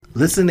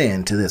Listen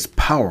in to this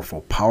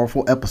powerful,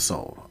 powerful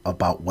episode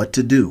about what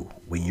to do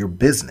when your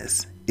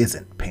business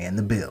isn't paying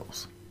the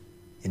bills.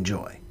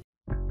 Enjoy.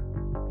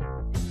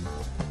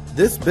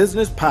 This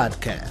business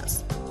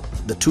podcast,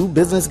 the Two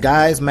Business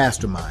Guys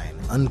Mastermind,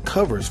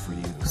 uncovers for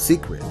you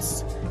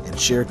secrets and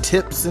share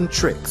tips and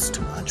tricks to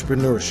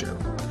entrepreneurship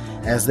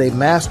as they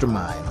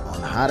mastermind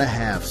on how to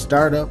have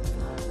startup,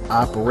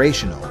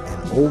 operational,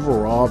 and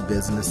overall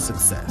business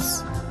success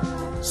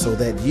so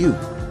that you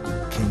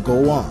can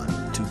go on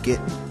to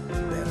get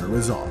better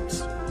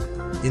results.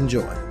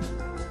 Enjoy.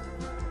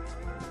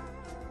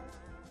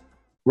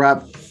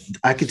 Rob,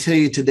 I can tell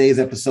you today's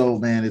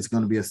episode, man, it's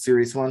going to be a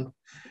serious one.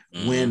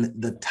 When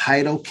the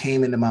title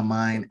came into my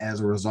mind as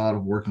a result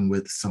of working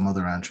with some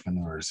other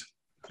entrepreneurs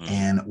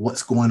and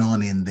what's going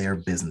on in their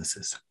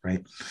businesses,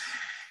 right?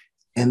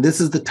 And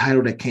this is the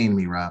title that came to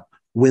me, Rob.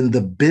 When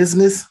the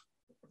business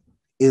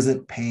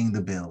isn't paying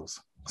the bills.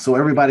 So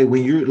everybody,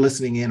 when you're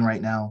listening in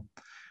right now,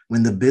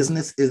 when the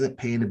business isn't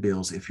paying the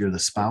bills, if you're the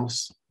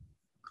spouse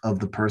of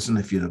the person,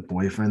 if you're the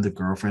boyfriend, the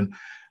girlfriend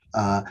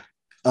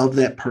of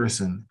that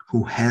person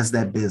who has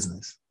that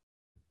business,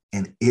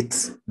 and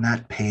it's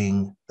not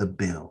paying the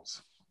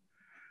bills.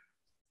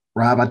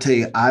 Rob, I tell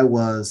you, I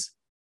was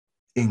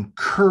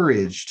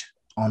encouraged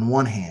on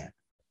one hand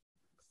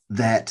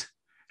that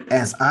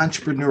as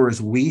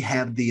entrepreneurs, we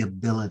have the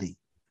ability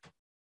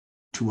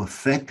to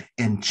affect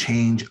and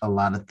change a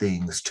lot of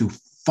things, to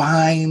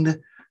find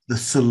the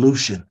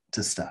solution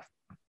to stuff.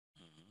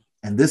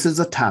 And this is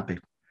a topic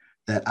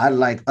that I'd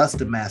like us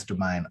to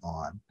mastermind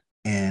on.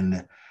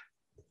 And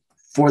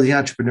for the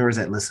entrepreneurs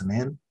that listen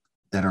in,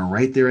 that are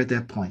right there at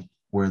that point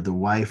where the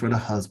wife or the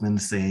husband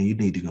is saying, you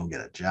need to go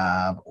get a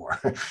job, or,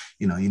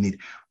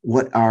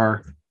 what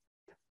are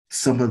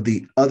some of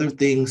the other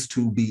things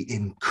to be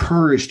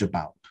encouraged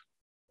about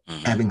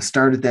having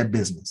started that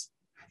business?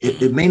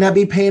 It may not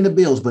be paying the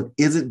bills, but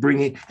is it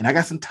bringing, and I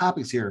got some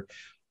topics here.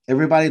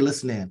 Everybody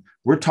listen in.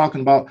 We're talking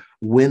about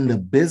when the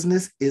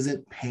business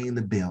isn't paying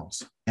the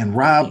bills. And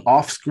Rob,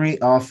 off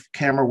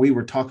camera, we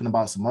were talking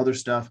about some other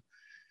stuff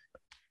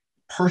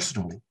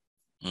personally.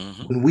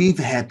 When we've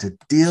had to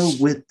deal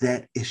with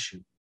that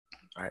issue,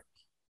 right?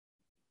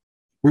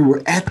 We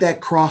were at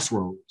that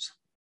crossroads,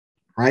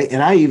 right?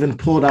 And I even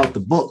pulled out the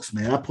books,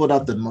 man. I pulled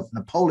out the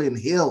Napoleon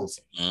Hill's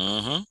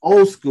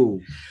old school,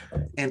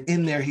 and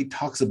in there he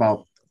talks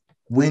about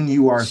when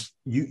you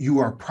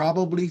are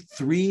probably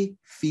 3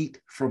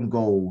 feet from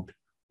gold,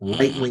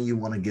 right when you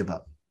want to give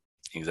up.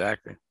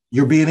 Exactly.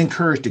 You're being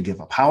encouraged to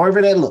give up,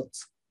 however that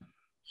looks.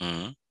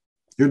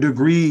 Your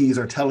degrees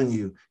are telling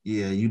you,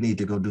 yeah, you need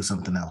to go do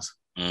something else.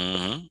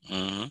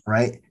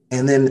 Right.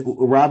 And then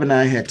Rob and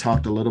I had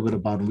talked a little bit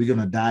about, and we're going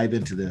to dive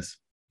into this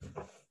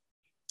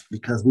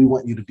because we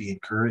want you to be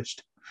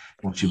encouraged,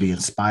 we want you to be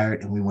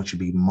inspired, and we want you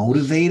to be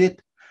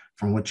motivated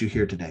from what you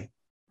hear today.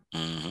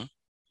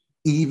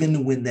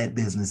 Even when that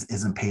business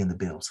isn't paying the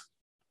bills,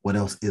 what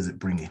else is it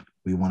bringing?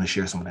 We want to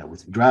share some of that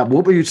with you. Rob,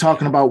 what were you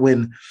talking about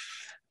when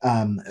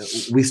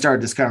we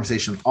started this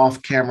conversation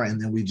off camera,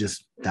 and then we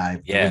just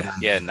dive?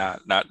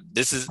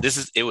 This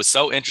is it was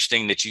so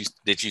interesting that you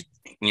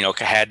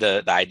had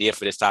the idea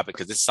for this topic,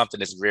 because this is something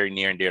that's very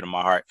near and dear to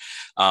my heart.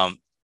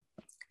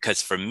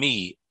 Because for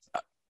me,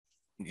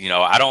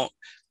 I don't,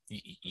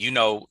 you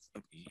know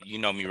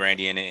me,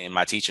 Randy, and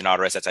my teaching, all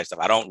the rest of that type of stuff.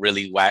 I don't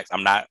really wax.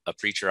 I'm not a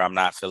preacher. I'm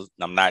not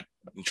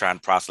trying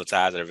to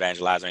proselytize or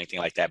evangelize or anything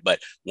like that. But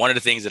one of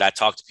the things that I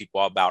talk to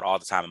people about all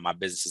the time in my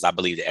business is I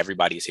believe that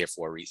everybody is here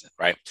for a reason,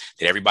 right?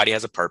 That everybody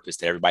has a purpose,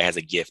 that everybody has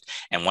a gift.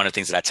 And one of the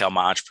things that I tell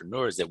my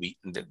entrepreneurs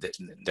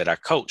that I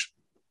coach,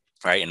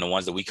 right, and the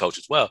ones that we coach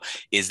as well,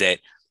 is that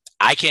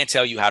I can't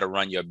tell you how to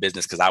run your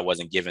business because I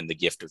wasn't given the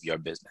gift of your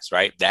business,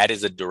 right? That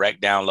is a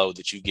direct download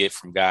that you get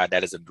from God.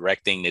 That is a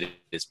direct thing that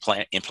is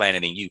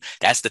implanted in you.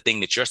 That's the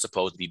thing that you're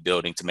supposed to be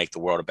building to make the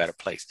world a better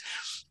place.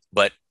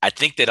 But I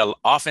think that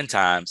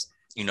oftentimes,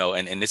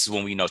 and this is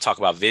when we talk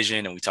about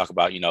vision, and we talk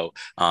about,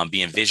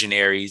 being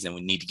visionaries, and we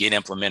need to get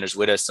implementers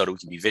with us so that we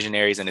can be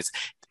visionaries. And it's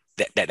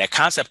that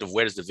concept of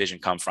where does the vision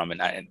come from?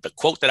 And the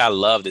quote that I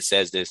love that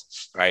says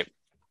this, right?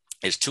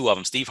 There's two of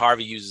them. Steve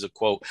Harvey uses a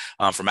quote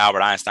from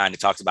Albert Einstein that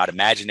talks about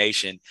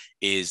imagination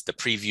is the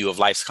preview of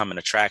life's coming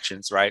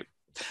attractions, right?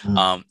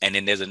 And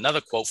then there's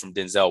another quote from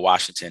Denzel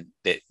Washington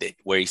that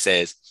where he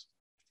says,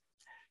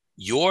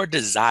 your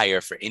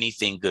desire for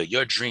anything good,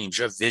 your dreams,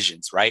 your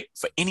visions, right?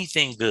 For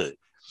anything good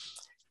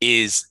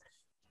is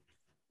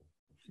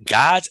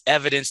God's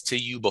evidence to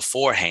you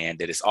beforehand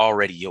that it's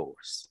already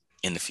yours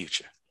in the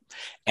future.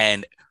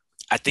 And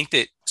I think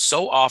that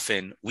so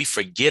often we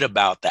forget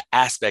about the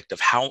aspect of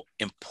how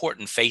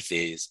important faith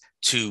is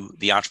to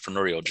the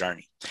entrepreneurial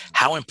journey,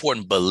 how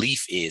important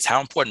belief is, how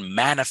important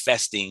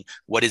manifesting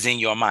what is in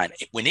your mind.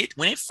 When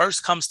it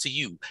first comes to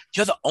you,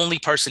 you're the only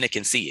person that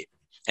can see it.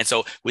 And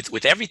so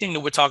with everything that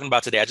we're talking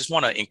about today, I just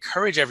want to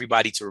encourage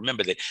everybody to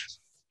remember that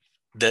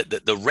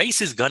the race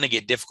is going to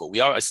get difficult.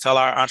 We always tell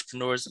our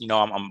entrepreneurs,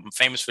 I'm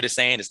famous for this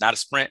saying, it's not a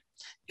sprint,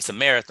 it's a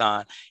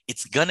marathon.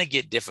 It's going to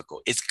get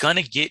difficult. It's going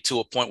to get to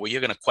a point where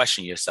you're going to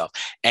question yourself.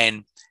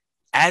 And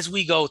as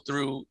we go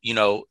through,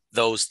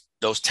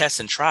 those tests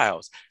and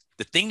trials,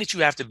 the thing that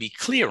you have to be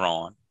clear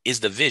on is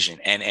the vision.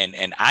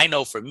 And I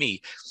know for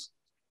me,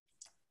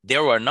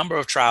 there were a number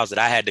of trials that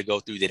I had to go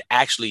through that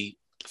actually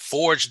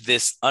forged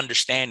this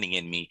understanding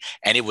in me.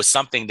 And it was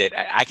something that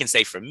I can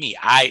say for me,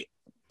 I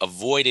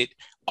avoided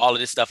all of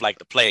this stuff like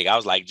the plague. I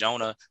was like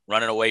Jonah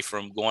running away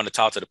from going to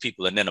talk to the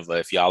people in Nineveh.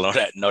 If y'all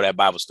know that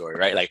Bible story,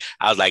 right? Like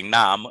I was like,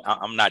 nah,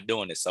 I'm not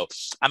doing this. So,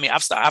 I mean,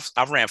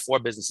 I've ran 4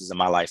 businesses in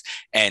my life,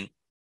 and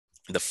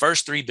the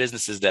first 3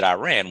 businesses that I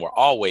ran were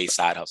always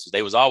side hustles.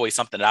 They was always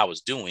something that I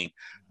was doing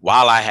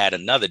while I had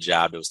another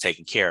job that was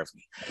taking care of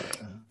me.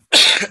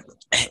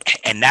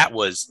 And that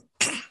was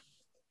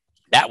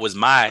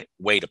my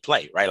way to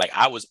play, right? Like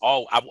I wasn't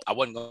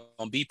going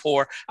to be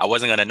poor. I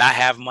wasn't going to not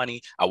have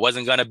money. I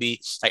wasn't going to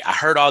be like, I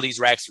heard all these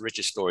rags to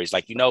riches stories.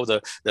 Like,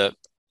 the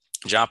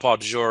John Paul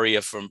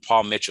DeJoria from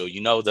Paul Mitchell,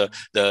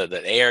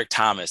 the Eric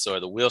Thomas or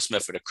the Will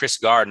Smith or the Chris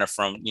Gardner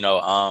from,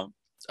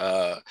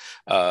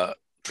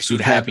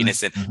 Pursuit of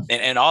Happiness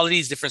and all of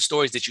these different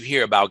stories that you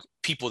hear about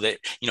people that,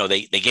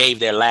 they gave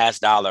their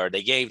last dollar,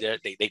 they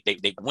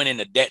went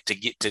into debt to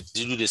get to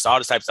do this, all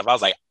this type of stuff. I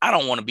was like, I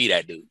don't want to be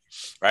that dude.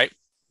 Right.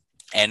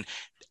 And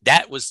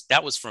that was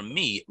for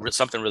me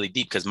something really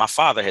deep, because my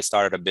father had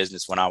started a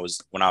business when I was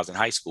in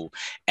high school,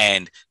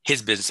 and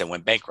his business had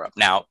went bankrupt.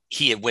 Now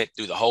he had went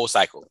through the whole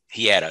cycle.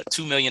 He had a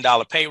 $2 million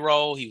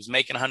payroll. He was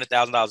making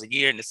 $100,000 a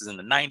year. And this is in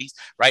the 90s,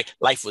 right?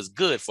 Life was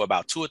good for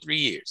about 2 or 3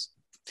 years.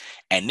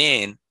 And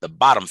then the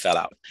bottom fell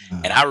out.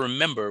 And I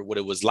remember what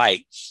it was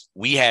like.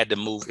 We had to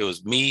move. It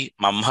was me,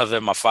 my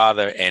mother, my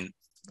father, and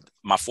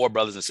my 4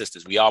 brothers and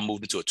sisters. We all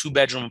moved into a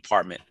 2-bedroom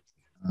apartment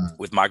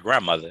with my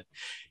grandmother.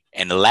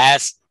 And the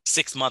last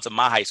 6 months of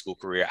my high school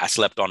career, I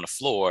slept on the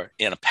floor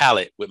in a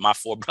pallet with my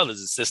 4 brothers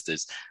and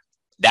sisters.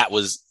 That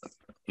was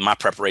my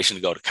preparation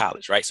to go to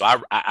college, right? So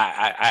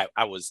I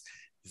was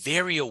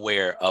very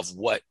aware of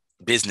what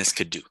business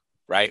could do,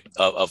 right?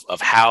 Of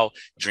how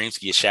dreams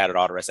get shattered,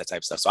 all the rest of that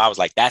type of stuff. So I was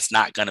like, that's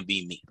not going to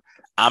be me.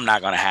 I'm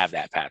not going to have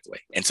that pathway.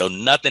 And so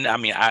nothing, I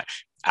mean, I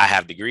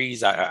have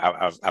degrees.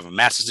 I have a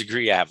master's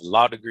degree. I have a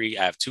law degree.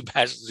 I have 2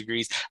 bachelor's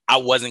degrees. I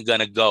wasn't going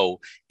to go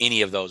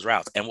any of those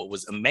routes. And what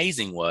was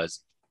amazing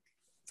was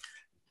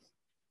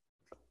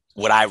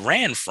what I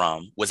ran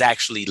from was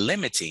actually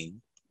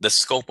limiting the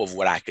scope of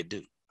what I could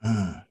do.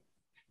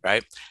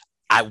 Right.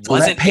 I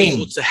wasn't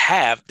able to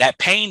have that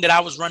pain that I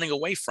was running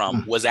away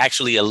from was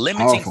actually a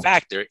limiting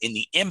factor in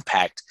the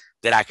impact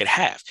that I could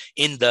have,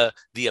 in the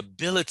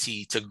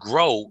ability to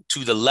grow to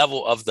the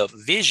level of the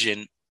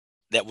vision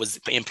that was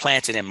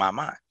implanted in my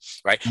mind,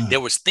 right? There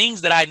was things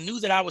that I knew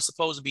that I was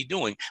supposed to be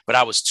doing, but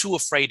I was too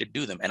afraid to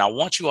do them. And I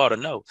want you all to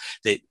know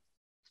that,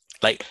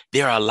 like,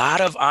 there are a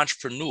lot of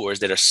entrepreneurs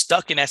that are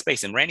stuck in that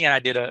space. And Randy and I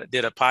did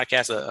a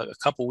podcast a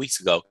couple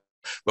weeks ago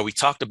where we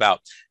talked about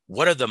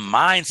what are the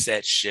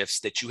mindset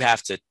shifts that you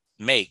have to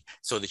make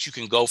so that you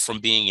can go from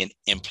being an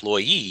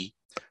employee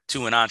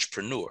to an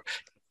entrepreneur.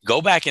 Go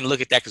back and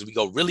look at that, because we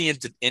go really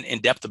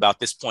in depth about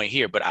this point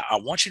here. But I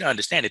want you to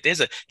understand that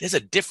there's a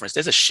difference.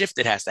 There's a shift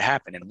that has to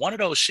happen. And one of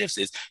those shifts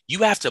is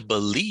you have to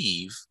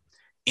believe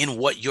in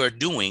what you're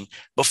doing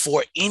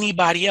before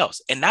anybody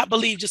else, and not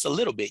believe just a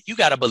little bit. You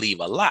got to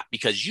believe a lot,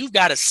 because you've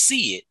got to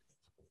see it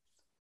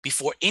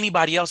before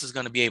anybody else is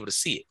going to be able to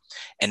see it.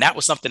 And that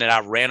was something that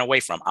I ran away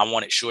from. I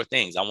wanted sure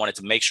things. I wanted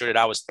to make sure that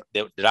I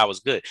was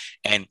good.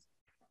 And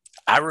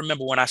I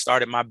remember when I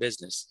started my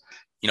business,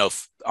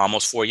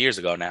 almost 4 years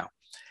ago now,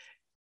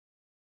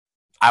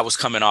 I was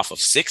coming off of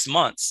 6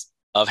 months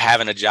of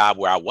having a job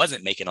where I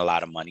wasn't making a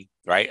lot of money,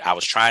 right? I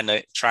was trying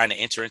to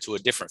enter into a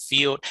different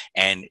field,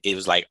 and it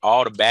was like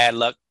all the bad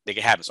luck that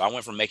could happen. So I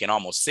went from making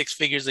almost 6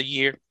 figures a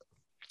year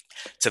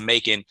to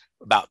making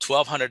about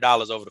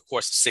 $1,200 over the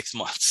course of 6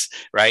 months,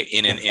 right?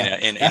 In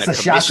a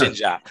commission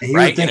job. And you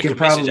were thinking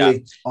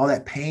probably all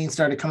that pain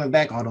started coming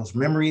back, all those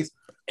memories.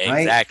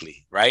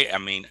 Exactly, right? I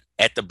mean,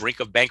 at the brink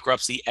of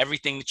bankruptcy,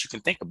 everything that you can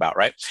think about,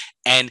 right?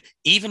 And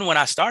even when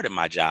I started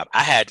my job,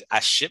 I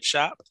ship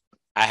shopped.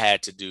 I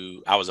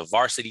was a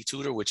varsity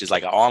tutor, which is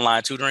like an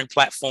online tutoring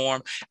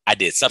platform. I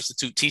did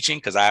substitute teaching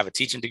because I have a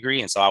teaching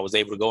degree. And so I was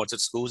able to go into the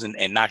schools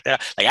and knock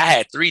that out. Like, I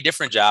had 3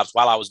 different jobs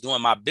while I was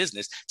doing my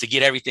business to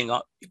get everything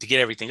up.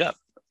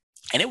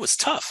 And it was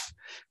tough,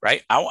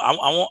 right?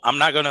 I'm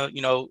not going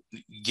to,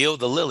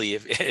 gild the lily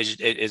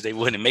as they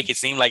would and make it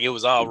seem like it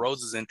was all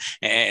roses and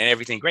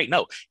everything great.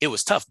 No, it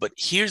was tough. But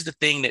here's the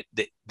thing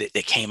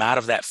that came out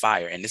of that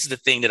fire. And this is the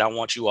thing that I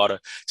want you all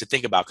to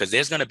think about, because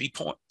there's going to be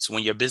points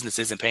when your business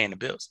isn't paying the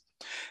bills.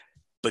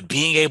 But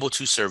being able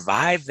to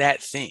survive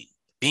that thing,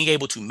 being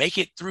able to make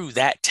it through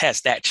that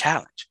test, that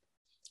challenge,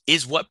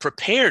 is what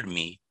prepared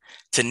me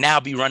to now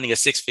be running a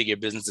 6-figure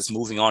business that's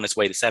moving on its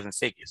way to 7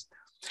 figures.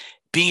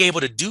 Being able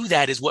to do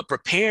that is what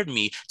prepared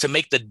me to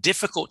make the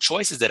difficult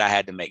choices that I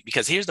had to make.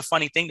 Because here's the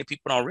funny thing that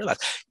people don't realize.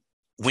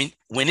 When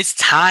it's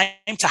time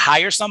to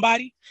hire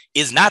somebody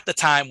is not the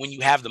time when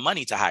you have the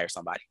money to hire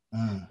somebody,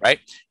 right?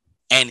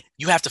 And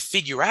you have to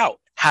figure out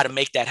how to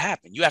make that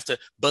happen. You have to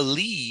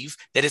believe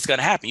that it's going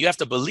to happen. You have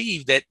to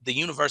believe that the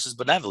universe is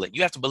benevolent.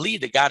 You have to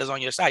believe that God is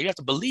on your side. You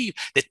have to believe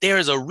that there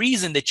is a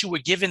reason that you were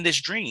given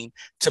this dream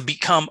to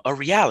become a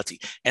reality.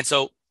 And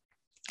so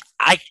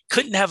I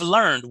couldn't have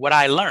learned what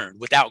I learned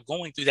without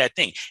going through that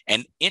thing.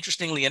 And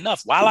interestingly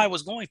enough, while I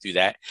was going through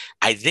that,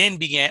 I then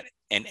began,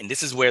 and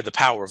this is where the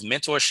power of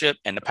mentorship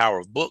and the power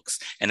of books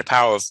and the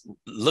power of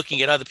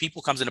looking at other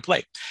people comes into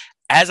play.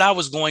 As I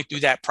was going through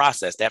that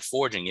process, that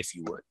forging, if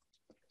you would,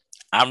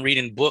 I'm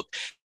reading book,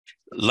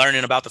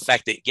 learning about the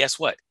fact that, guess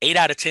what? 8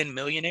 out of 10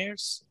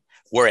 millionaires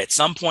were at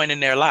some point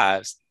in their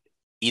lives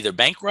either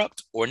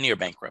bankrupt or near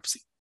bankruptcy.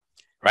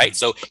 Right.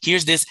 So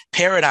here's this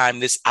paradigm,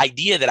 this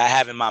idea that I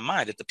have in my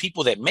mind that the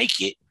people that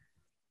make it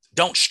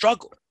don't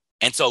struggle.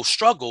 And so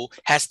struggle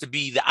has to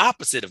be the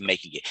opposite of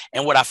making it.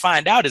 And what I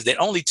find out is that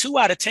only 2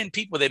 out of 10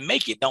 people that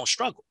make it don't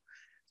struggle.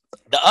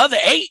 The other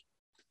 8,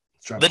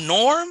 struggle. The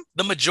norm,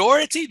 the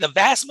majority, the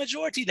vast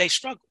majority, they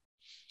struggle.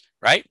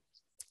 Right.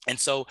 And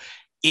so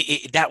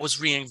that was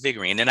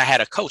reinvigorating. And then I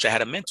had a coach, I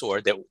had a mentor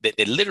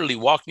that literally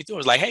walked me through. It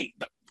was like, hey,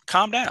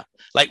 calm down.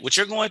 Like what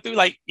you're going through,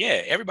 like,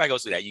 yeah, everybody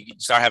goes through that. You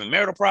start having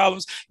marital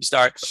problems, you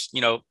start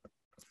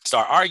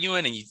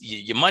arguing, and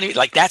your money,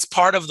 like that's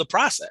part of the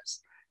process.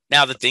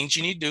 Now, the things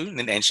you need to do,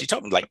 and she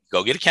told me, like,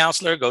 go get a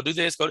counselor, go do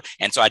this,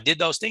 and so I did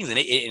those things, and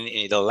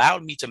it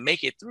allowed me to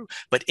make it through.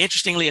 But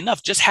interestingly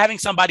enough, just having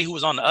somebody who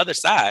was on the other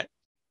side,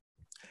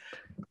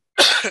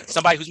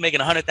 somebody who's making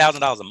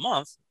 $100,000 a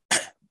month,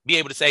 be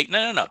able to say,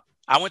 no,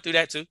 I went through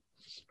that too.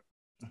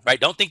 Right?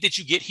 Don't think that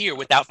you get here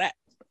without that.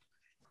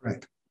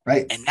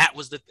 Right. And that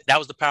was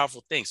the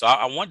powerful thing. So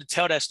I wanted to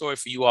tell that story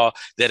for you all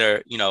that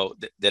are,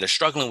 that are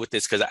struggling with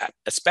this, because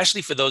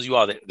especially for those of you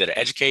all that are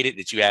educated,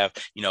 that you have,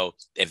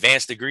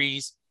 advanced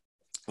degrees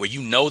where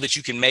that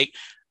you can make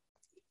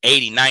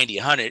 80, 90,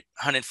 100,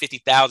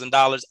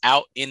 $150,000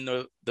 out in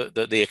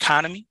the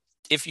economy,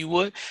 if you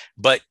would.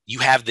 But you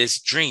have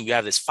this dream, you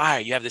have this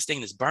fire, you have this thing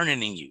that's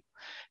burning in you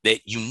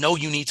that you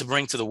need to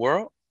bring to the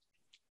world.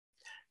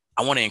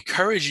 I want to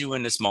encourage you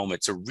in this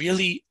moment to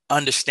really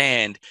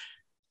understand.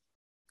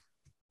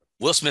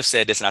 Will Smith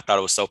said this, and I thought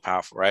it was so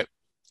powerful, right?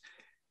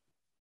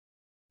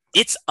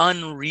 It's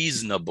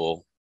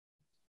unreasonable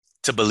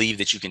to believe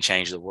that you can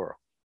change the world,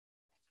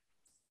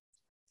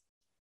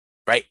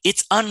 right?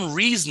 It's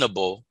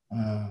unreasonable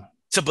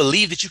to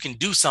believe that you can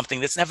do something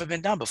that's never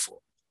been done before.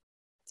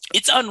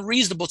 It's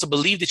unreasonable to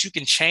believe that you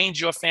can change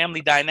your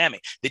family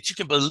dynamic, that you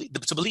can believe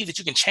that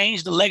you can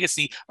change the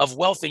legacy of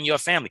wealth in your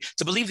family,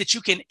 to believe that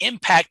you can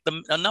impact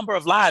a number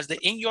of lives that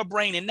in your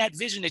brain, in that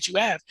vision that you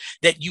have,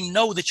 that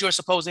that you're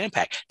supposed to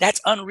impact.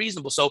 That's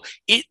unreasonable. So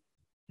it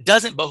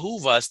doesn't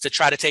behoove us to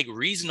try to take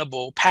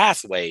reasonable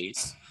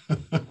pathways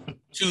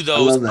to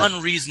those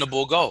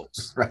unreasonable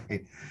goals.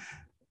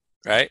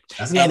 Right.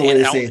 That's another way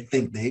to say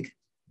think big.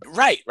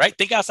 Right.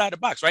 Think outside the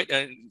box. Right.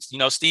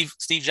 Steve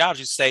Jobs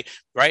used to say,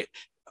 right,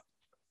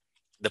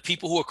 the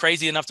people who are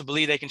crazy enough to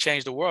believe they can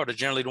change the world are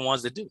generally the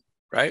ones that do.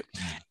 Right.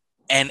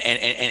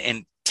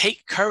 And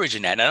take courage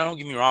in that. Now, don't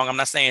get me wrong. I'm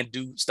not saying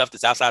do stuff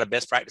that's outside of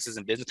best practices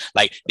in business.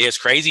 Like there's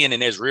crazy and then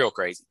there's real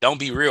crazy. Don't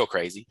be real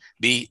crazy.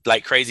 Be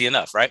like crazy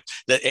enough. Right.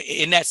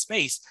 In that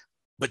space.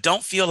 But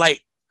don't feel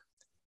like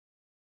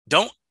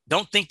don't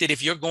think that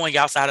if you're going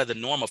outside of the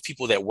norm of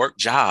people that work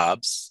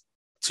jobs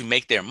to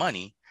make their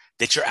money,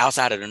 that you're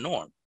outside of the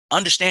norm.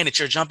 Understand that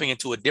you're jumping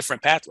into a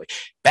different pathway.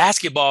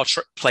 Basketball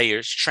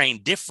players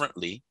train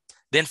differently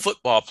than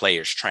football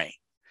players train.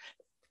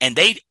 And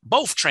they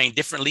both train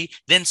differently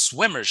than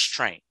swimmers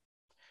train,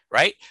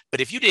 right?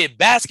 But if you did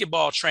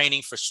basketball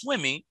training for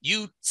swimming,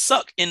 you'd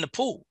suck in the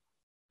pool.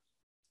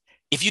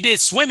 If you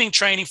did swimming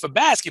training for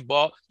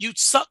basketball, you'd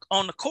suck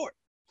on the court,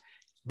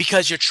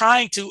 because you're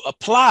trying to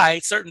apply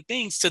certain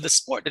things to the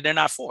sport that they're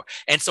not for.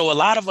 And so a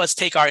lot of us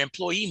take our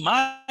employee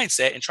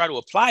mindset and try to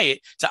apply it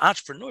to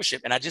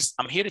entrepreneurship. And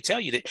I'm here to tell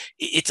you that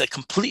it's a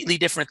completely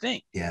different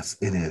thing. Yes,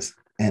 it is.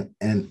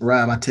 And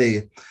Rob, I tell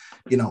you,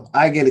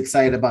 I get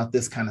excited about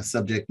this kind of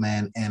subject,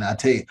 man. And I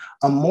tell you,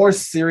 I'm more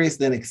serious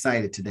than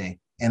excited today.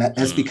 And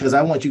that's because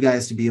I want you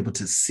guys to be able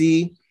to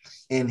see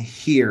and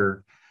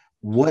hear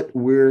what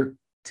we're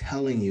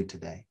telling you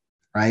today,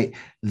 right?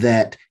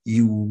 That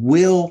you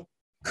will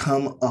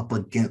come up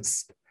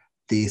against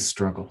these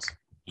struggles.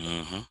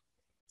 Mm-hmm.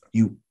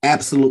 You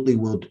absolutely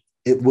will.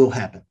 It will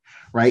happen,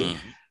 right?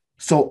 Mm-hmm.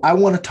 So I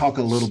want to talk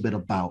a little bit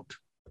about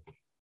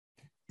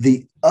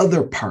the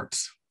other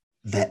parts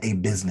that a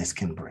business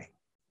can bring,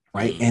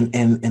 right?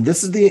 Mm-hmm. And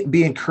this is the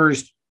be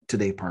encouraged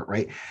today part,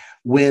 right?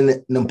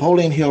 When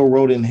Napoleon Hill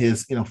wrote in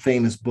his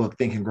famous book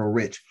Think and Grow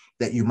Rich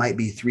that you might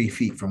be 3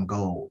 feet from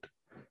gold,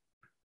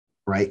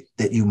 right?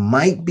 That you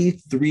might be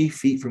 3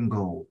 feet from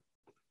gold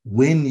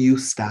when you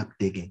stop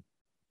digging,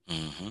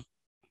 mm-hmm.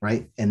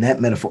 right? And that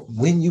metaphor,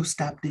 when you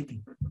stop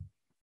digging,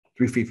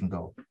 3 feet from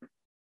gold.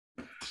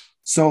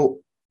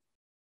 So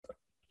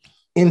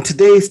in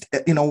today's,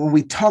 when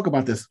we talk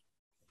about this,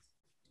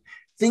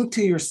 think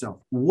to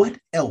yourself, what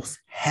else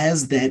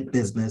has that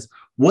business?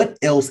 What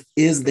else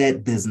is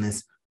that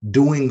business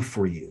doing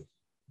for you?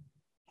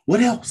 What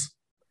else,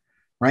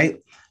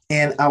 right?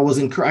 And I was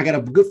encouraged. I got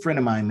a good friend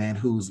of mine, man,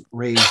 who's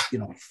raised,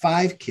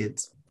 5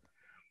 kids.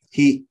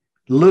 He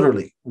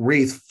literally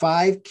raised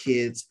 5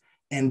 kids.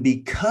 And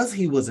because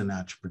he was an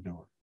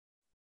entrepreneur,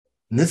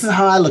 and this is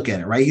how I look at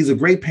it, right? He's a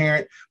great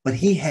parent, but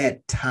he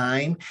had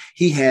time,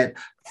 he had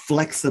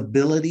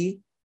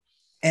flexibility,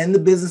 and the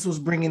business was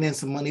bringing in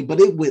some money, but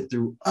it went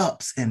through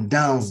ups and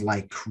downs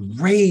like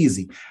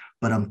crazy.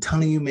 But I'm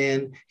telling you,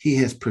 man, he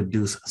has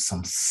produced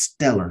some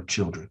stellar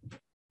children.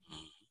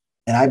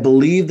 And I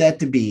believe that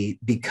to be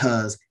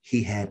because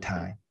he had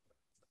time.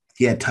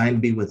 He had time to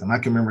be with them. I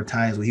can remember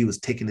times when he was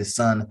taking his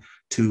son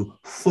to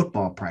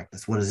football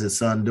practice. What is his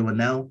son doing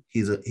now?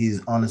 He's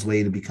on his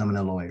way to becoming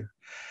a lawyer.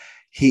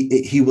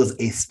 He was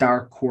a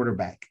star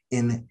quarterback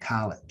in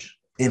college,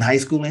 in high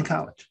school and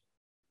college.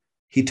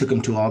 He took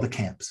him to all the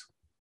camps.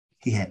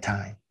 He had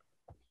time.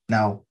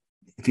 Now,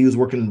 if he was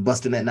working,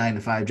 busting that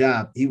 9-to-5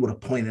 job, he would have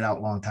pointed out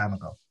a long time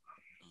ago,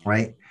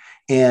 right?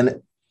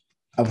 And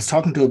I was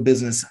talking to a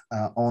business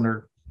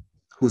owner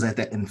who's at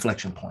that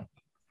inflection point,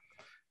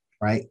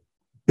 right?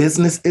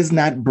 Business is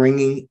not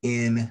bringing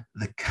in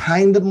the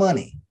kind of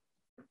money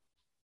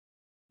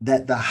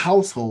that the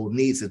household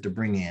needs it to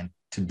bring in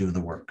to do the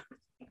work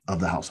of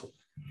the household.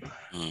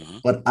 Mm-hmm.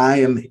 But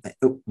I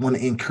want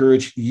to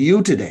encourage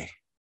you today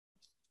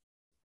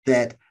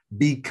that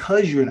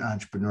because you're an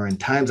entrepreneur, and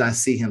times I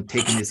see him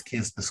taking his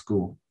kids to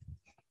school,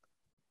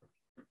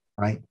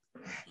 right?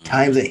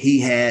 Times that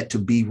he had to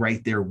be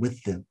right there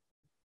with them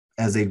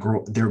as they're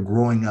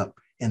growing up,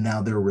 and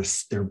now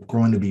they're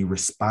growing to be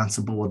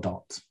responsible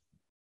adults.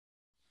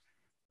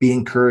 Be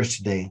encouraged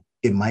today.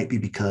 It might be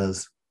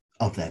because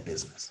of that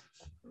business.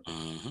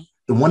 Mm-hmm.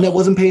 The one that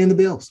wasn't paying the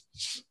bills,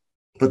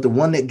 but the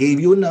one that gave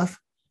you enough,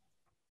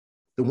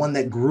 the one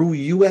that grew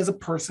you as a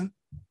person,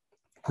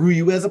 grew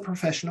you as a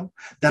professional,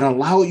 that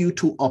allowed you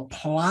to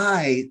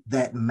apply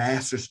that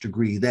master's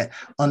degree, that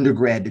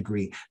undergrad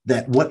degree,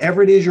 that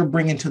whatever it is you're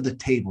bringing to the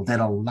table, that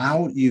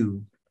allowed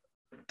you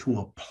to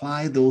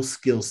apply those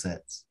skill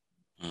sets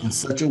in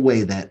such a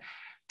way that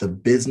the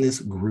business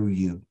grew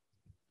you.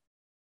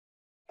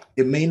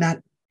 It may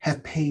not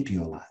have paid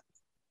you a lot,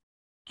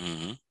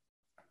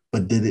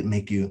 but did it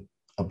make you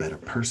a better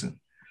person?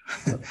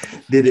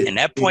 Did it? And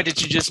that point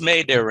that you just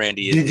made there,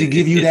 Randy, did it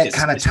give you that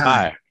kind of time?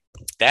 Fire.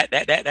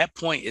 That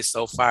point is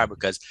so fire,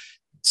 because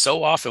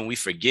so often we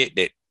forget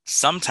that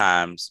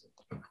sometimes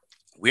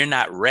we're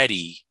not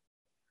ready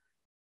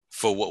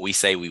for what we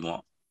say we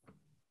want,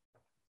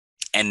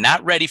 and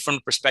not ready from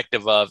the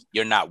perspective of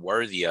you're not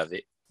worthy of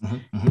it,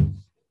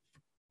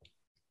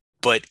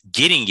 but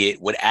getting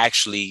it would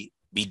actually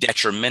be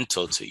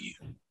detrimental to you,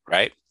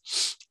 right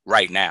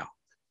now,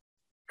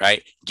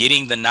 right?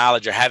 Getting the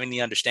knowledge or having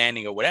the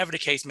understanding or whatever the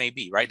case may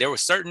be, right? There were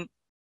certain,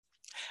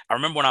 I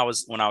remember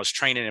when I was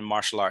training in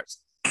martial arts,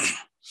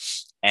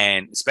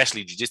 and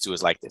especially jiu-jitsu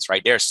is like this,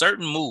 right? There are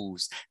certain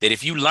moves that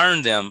if you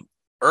learn them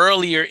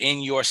earlier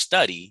in your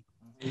study,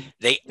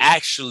 they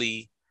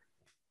actually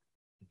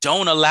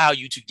don't allow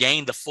you to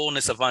gain the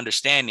fullness of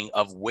understanding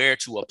of where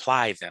to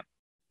apply them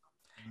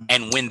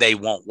and when they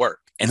won't work.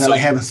 And so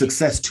like having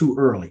success too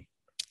early.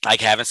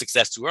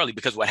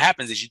 Because what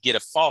happens is you get a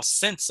false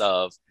sense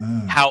of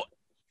how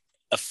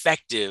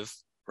effective,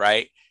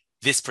 right,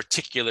 this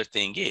particular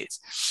thing is.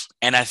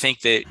 And I think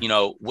that,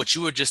 what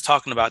you were just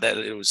talking about, that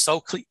it was so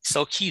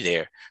key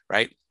there,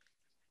 right?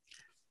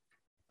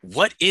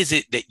 What is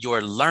it that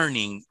you're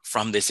learning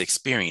from this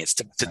experience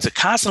to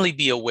constantly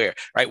be aware,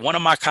 right? One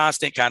of my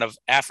constant kind of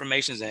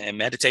affirmations and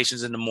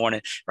meditations in the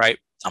morning, right?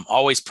 I'm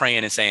always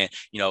praying and saying,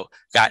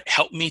 God,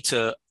 help me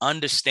to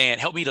understand,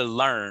 help me to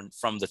learn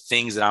from the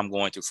things that I'm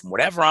going through, from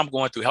whatever I'm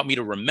going through. Help me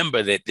to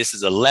remember that this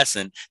is a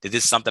lesson, that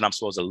this is something I'm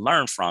supposed to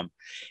learn from,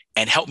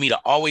 and help me to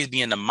always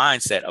be in the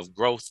mindset of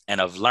growth and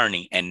of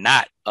learning, and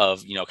not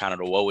of, kind of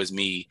the woe is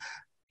me,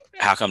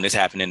 how come this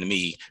happening to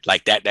me,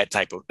 like that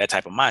type of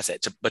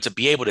mindset, but to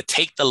be able to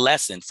take the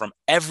lesson from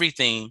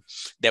everything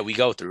that we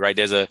go through, right?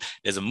 There's a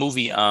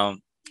movie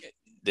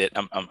that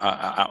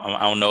I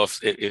don't know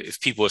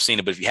if people have seen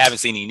it, but if you haven't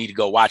seen it, you need to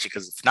go watch it,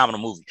 because it's a phenomenal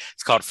movie.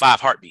 It's called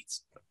 5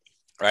 Heartbeats,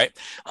 right?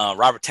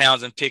 Robert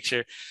Townsend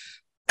picture.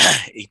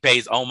 He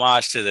pays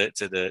homage to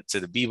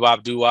the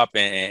bebop, doo-wop,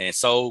 and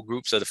soul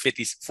groups of the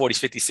 50s, 40s,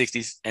 50s,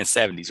 60s, and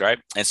 70s, right?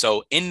 And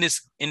so in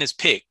this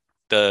pic,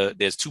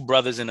 there's 2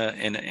 brothers in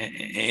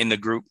the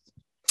group.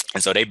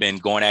 And so they've been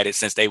going at it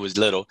since they was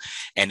little,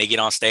 and they get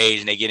on stage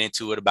and they get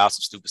into it about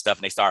some stupid stuff,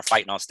 and they start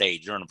fighting on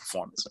stage during the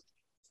performance.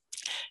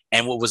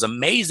 And what was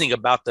amazing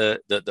about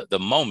the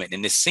moment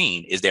in this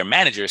scene is their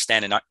manager is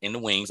standing in the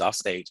wings off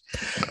stage,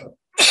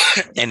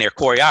 and their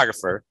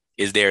choreographer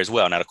is there as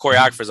well. Now, the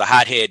choreographer is a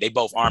hothead. They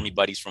both Army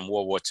buddies from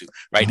World War II,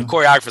 right? The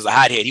choreographer is a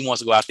hothead. He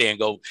wants to go out there and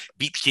go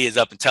beat the kids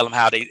up and tell them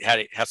how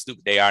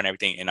stupid they are and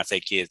everything. And I say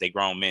kids, they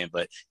grown men,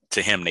 but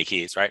to him, they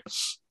kids, right?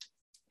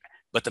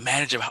 But the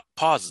manager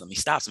pauses him. He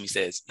stops him. He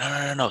says,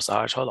 no,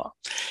 Sarge, hold on.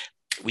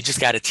 We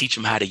just got to teach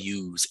them how to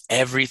use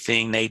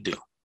everything they do,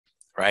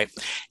 right?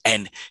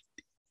 And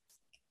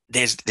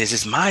there's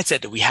this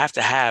mindset that we have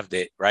to have,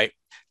 that, right?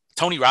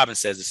 Tony Robbins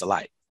says this a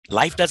lot.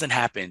 Life doesn't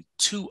happen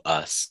to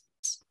us.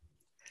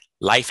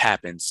 life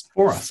happens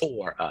for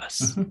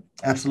us. Mm-hmm.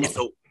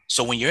 Absolutely.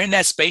 So when you're in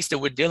that space that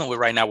we're dealing with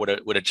right now, where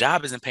a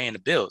job isn't paying the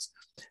bills,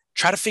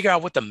 try to figure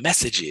out what the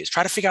message is.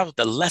 Try to figure out what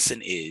the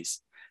lesson is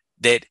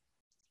that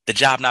the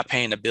job not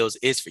paying the bills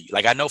is for you.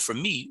 Like, I know for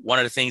me, one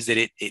of the things that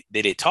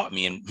it taught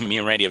me, and me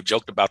and Randy have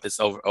joked about this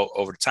over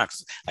the time.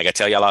 Like I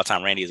tell y'all all the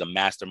time, Randy is a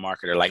master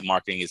marketer. Like,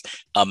 marketing is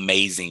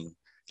amazing.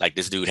 Like,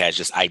 this dude has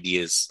just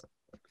ideas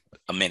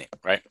a minute,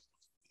 right?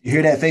 You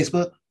hear that,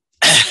 Facebook?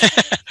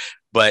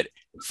 But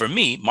for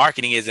me,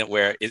 marketing isn't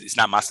where it's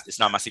not my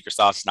secret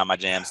sauce. It's not my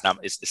jam.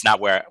 It's not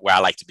where I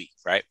like to be.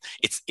 Right.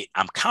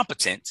 I'm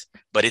competent,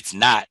 but it's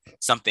not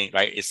something,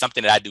 right. It's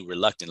something that I do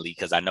reluctantly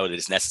because I know that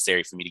it's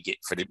necessary for me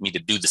to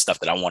do the stuff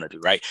that I want to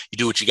do. Right. You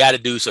do what you got to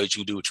do so that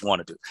you can do what you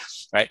want to do.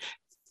 Right.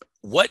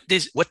 What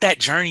that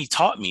journey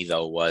taught me,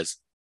 though, was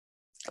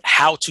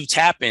how to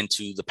tap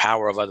into the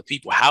power of other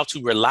people, how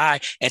to rely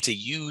and to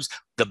use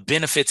the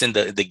benefits and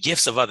the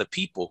gifts of other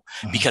people,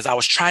 because I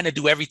was trying to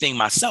do everything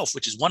myself,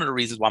 which is one of the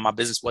reasons why my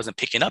business wasn't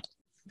picking up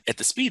at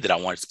the speed that I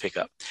wanted to pick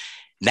up.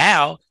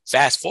 Now,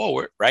 fast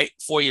forward, right?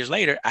 4 years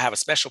later, I have a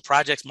special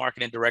projects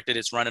marketing director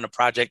that's running a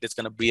project that's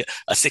going to be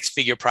a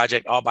 6-figure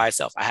project all by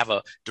itself. I have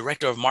a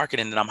director of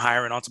marketing that I'm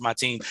hiring onto my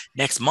team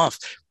next month.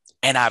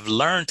 And I've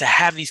learned to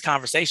have these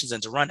conversations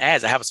and to run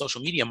ads. I have a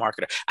social media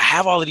marketer. I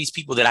have all of these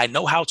people that I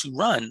know how to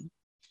run,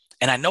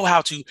 and I know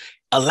how to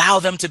allow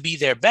them to be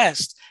their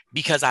best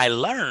because I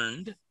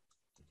learned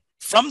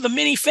from the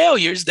many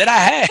failures that I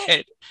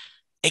had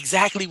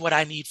exactly what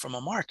I need from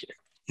a marketer.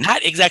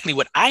 Not exactly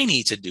what I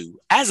need to do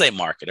as a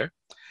marketer,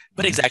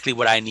 but exactly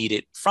what I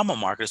needed from a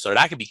marketer so that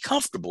I could be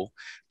comfortable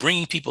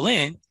bringing people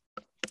in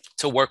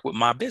to work with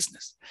my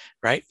business,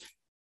 right?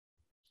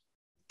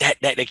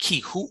 That the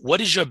key.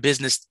 What is your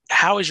business?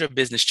 How is your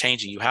business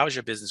changing you? How is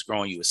your business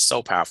growing you? Is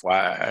so powerful.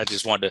 I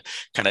just wanted to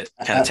kind of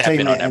tap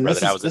in on that, brother.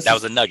 That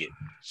was a nugget.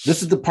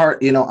 This is the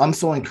part, I'm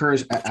so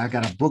encouraged. I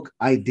got a book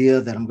idea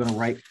that I'm going to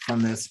write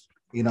from this,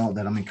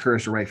 that I'm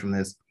encouraged to write from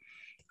this.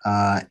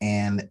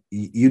 And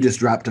you just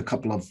dropped a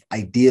couple of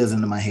ideas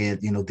into my head,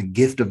 the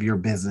gift of your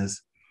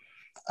business,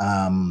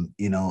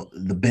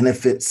 the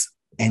benefits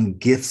and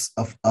gifts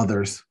of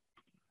others,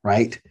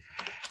 right?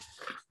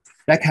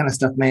 That kind of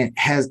stuff, man,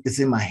 it's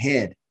in my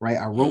head, right?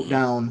 I wrote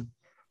down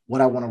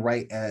what I want to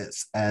write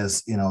as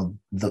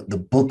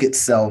the book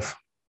itself,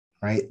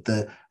 right?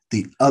 The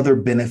other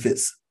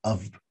benefits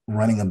of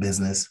running a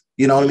business,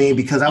 you know what I mean?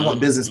 Because I want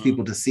business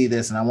people to see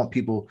this, and I want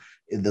people,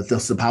 the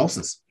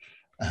spouses,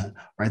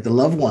 right? The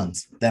loved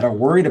ones that are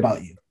worried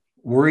about you,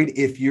 worried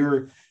if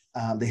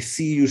they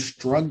see you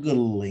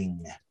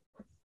struggling,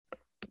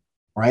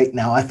 right?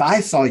 Now, if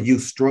I saw you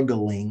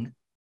struggling,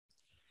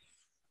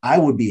 I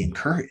would be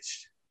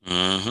encouraged.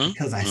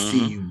 Because I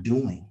see you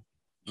doing.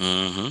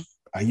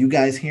 Are you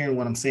guys hearing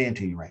what I'm saying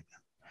to you right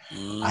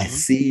now? I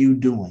see you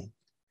doing,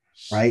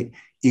 right?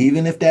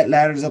 Even if that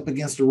ladder's up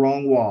against the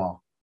wrong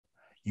wall,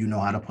 you know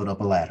how to put up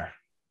a ladder.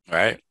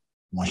 Right.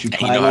 Once you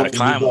climb up, you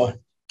go,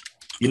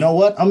 you know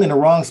what? I'm in the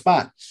wrong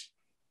spot.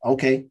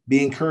 Okay.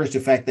 Be encouraged the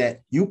fact that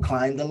you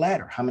climbed the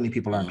ladder. How many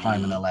people aren't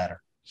climbing the ladder?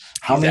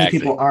 How many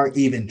people aren't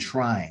even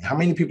trying? How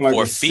many people are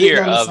for just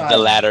fear of the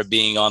ladder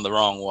being on the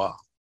wrong wall?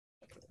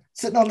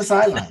 Sitting on the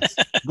sidelines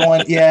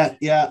going, yeah.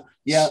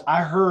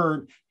 I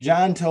heard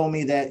John told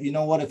me that, you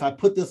know what, if I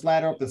put this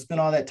ladder up and spend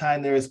all that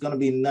time there, it's going to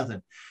be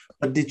nothing.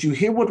 But did you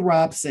hear what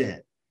Rob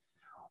said?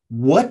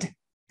 What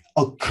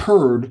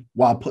occurred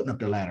while putting up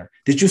the ladder?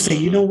 Did you say,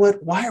 you know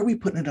what, why are we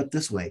putting it up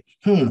this way?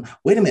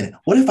 Wait a minute.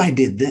 What if I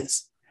did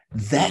this?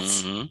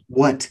 That's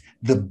what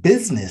the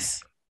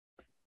business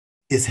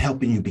is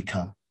helping you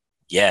become.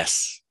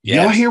 Yes.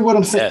 Y'all hear what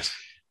I'm saying? Yes.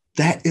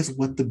 That is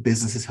what the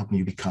business is helping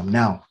you become.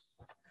 Now,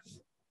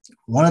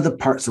 one of the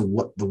parts of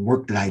what the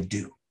work that I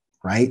do,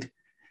 right?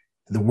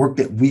 The work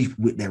that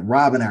that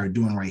Rob and I are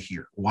doing right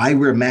here, why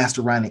we're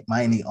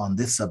masterminding on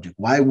this subject,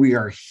 why we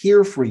are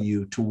here for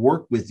you to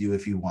work with you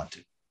if you want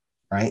to,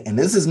 right? And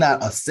this is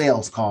not a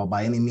sales call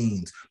by any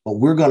means, but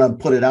we're going to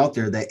put it out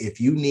there that if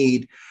you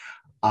need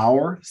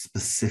our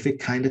specific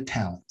kind of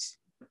talents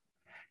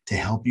to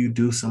help you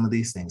do some of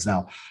these things.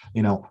 Now,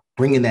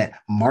 bringing that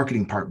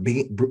marketing part,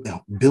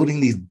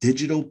 building these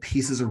digital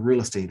pieces of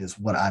real estate is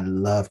what I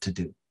love to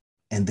do.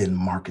 And then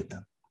market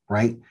them,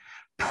 right?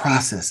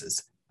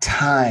 Processes,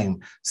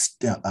 time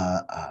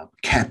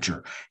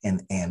capture,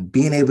 and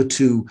being able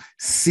to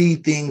see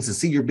things and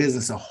see your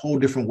business a whole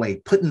different way.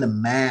 Putting the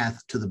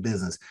math to the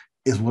business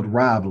is what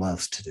Rob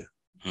loves to do,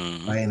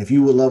 right? And if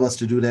you would love us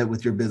to do that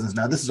with your business,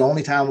 now this is the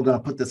only time we're going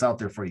to put this out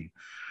there for you,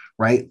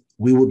 right?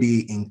 We will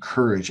be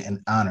encouraged and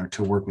honored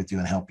to work with you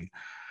and help you.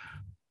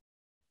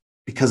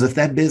 Because if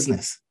that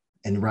business,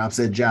 and Rob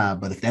said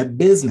job, but if that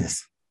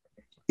business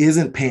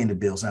isn't paying the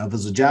bills. Now, if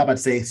it's a job, I'd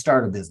say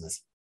start a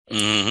business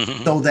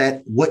so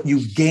that what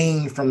you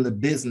gain from the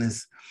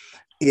business,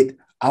 it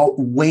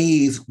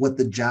outweighs what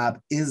the job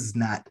is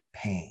not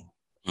paying.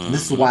 And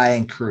this is why I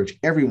encourage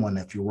everyone,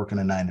 if you're working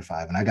a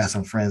 9-to-5, and I got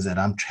some friends that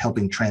I'm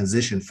helping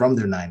transition from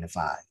their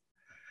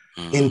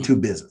 9-to-5 into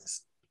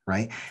business,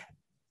 right?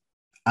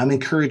 I'm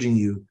encouraging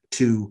you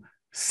to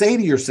say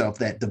to yourself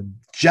that the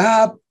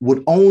job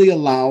would only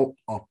allow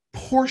a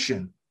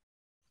portion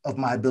of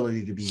my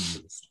ability to be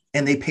used,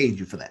 and they paid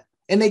you for that,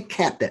 and they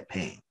capped that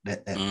payment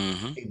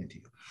to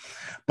you.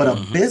 But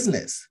a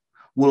business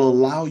will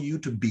allow you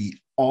to be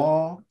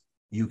all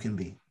you can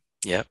be.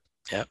 Yep.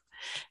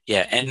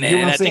 Yeah, and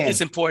I think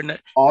it's important.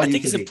 I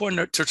think it's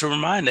important to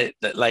remind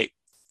that like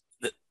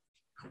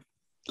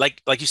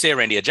you say,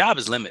 Randy, a job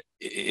is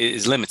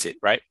limited,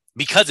 right?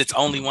 Because it's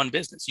only one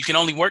business. You can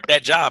only work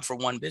that job for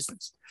one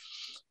business,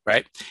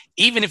 right?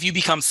 Even if you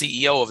become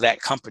CEO of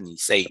that company,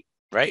 say,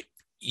 right,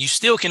 you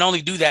still can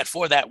only do that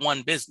for that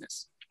one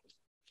business.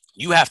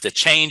 You have to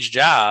change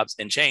jobs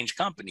and change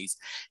companies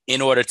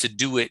in order to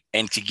do it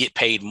and to get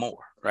paid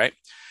more, right?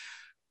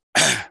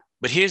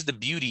 But here's the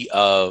beauty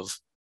of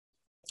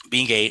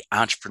being an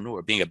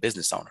entrepreneur, being a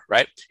business owner,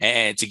 right?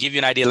 And to give you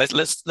an idea,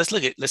 let's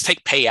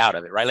take pay out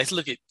of it, right? Let's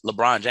look at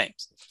LeBron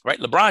James, right?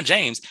 LeBron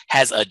James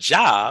has a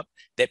job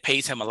that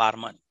pays him a lot of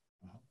money,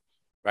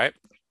 right?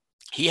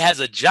 He has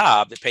a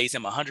job that pays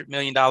him $100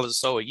 million or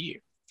so a year.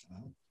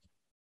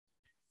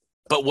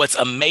 But what's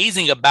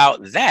amazing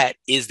about that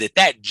is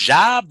that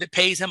job that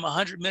pays him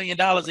 $100 million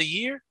a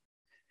year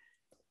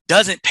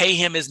doesn't pay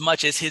him as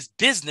much as his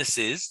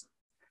businesses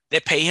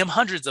that pay him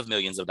hundreds of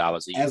millions of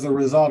dollars a year. As a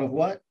result of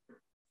what?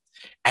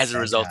 As a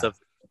result of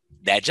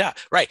that job,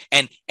 right?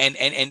 And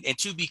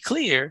to be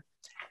clear,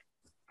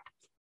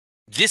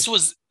 this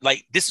is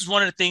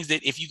one of the things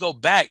that if you go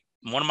back,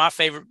 one of my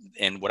favorite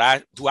and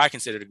who I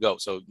consider the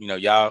GOAT. So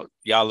y'all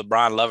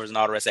LeBron lovers and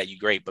all the rest of that, you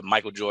great, but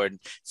Michael Jordan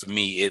for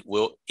me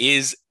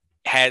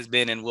has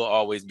been and will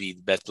always be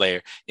the best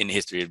player in the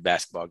history of the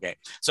basketball game.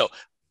 So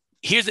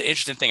here's the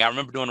interesting thing. I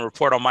remember doing a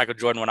report on Michael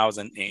Jordan when I was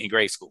in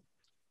grade school.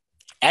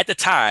 At the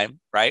time,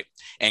 right?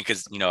 And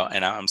because,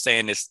 and I'm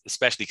saying this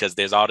especially because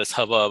there's all this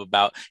hubbub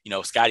about,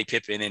 Scottie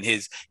Pippen and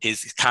his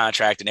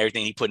contract and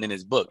everything he put in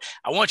his book.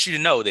 I want you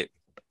to know that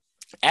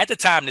at the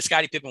time that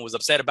Scottie Pippen was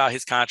upset about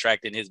his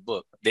contract in his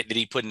book that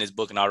he put in his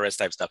book and all the rest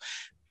type of stuff.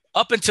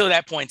 Up until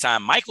that point in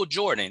time, Michael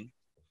Jordan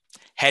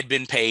had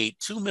been paid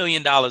 $2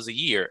 million a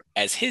year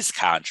as his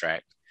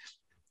contract,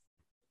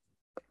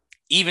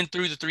 even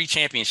through the 3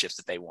 championships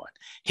that they won.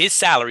 His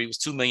salary was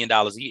 $2 million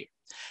a year.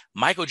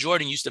 Michael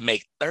Jordan used to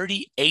make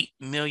 $38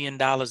 million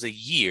a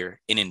year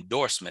in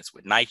endorsements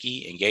with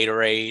Nike and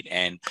Gatorade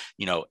and,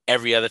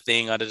 every other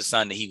thing under the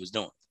sun that he was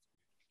doing.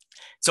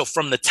 So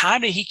from the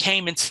time that he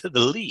came into the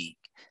league,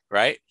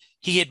 right,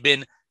 he had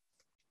been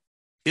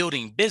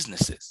building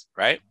businesses,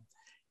 right?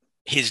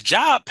 His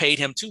job paid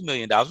him $2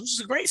 million, which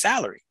is a great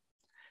salary.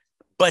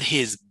 But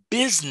his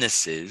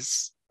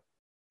businesses,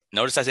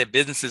 notice I said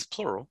businesses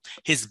plural,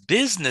 his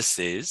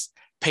businesses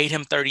paid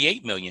him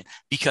 $38 million,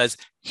 because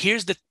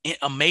here's the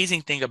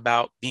amazing thing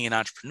about being an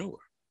entrepreneur.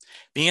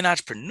 Being an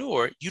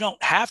entrepreneur, you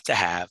don't have to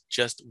have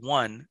just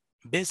one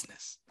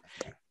business.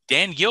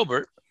 Dan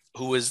Gilbert,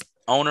 who is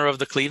owner of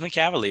the Cleveland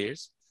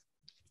Cavaliers,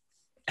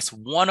 that's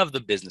one of the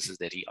businesses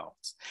that he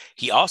owns.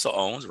 He also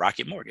owns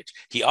Rocket Mortgage.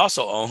 He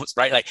also owns,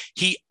 right? Like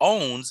he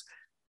owns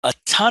a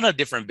ton of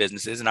different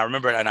businesses. And I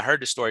remember, and I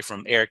heard the story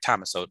from Eric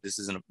Thomas. So this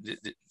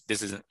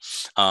isn't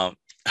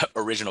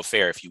original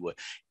fare, if you would.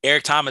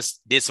 Eric Thomas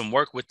did some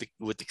work with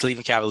the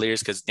Cleveland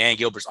Cavaliers because Dan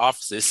Gilbert's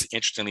offices,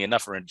 interestingly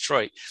enough, are in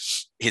Detroit,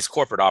 his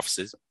corporate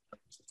offices,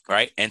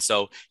 right? And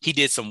so he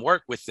did some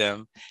work with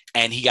them,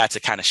 and he got to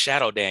kind of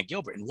shadow Dan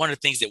Gilbert. And one of the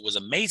things that was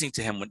amazing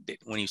to him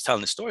when he was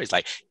telling the story is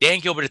like Dan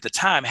Gilbert at the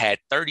time had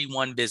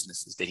 31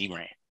 businesses that he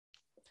ran,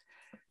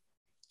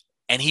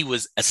 and he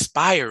was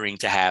aspiring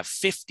to have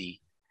 50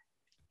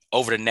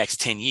 over the next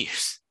 10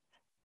 years.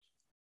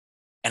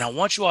 And I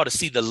want you all to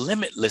see the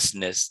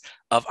limitlessness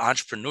of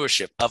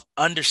entrepreneurship, of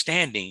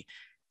understanding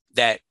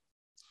that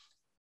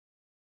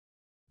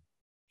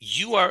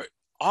you are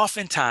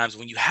oftentimes,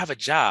 when you have a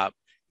job,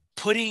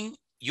 putting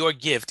your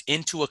gift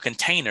into a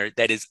container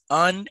that is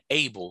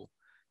unable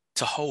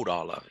to hold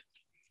all of it.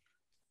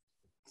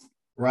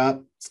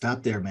 Rob,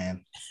 stop there,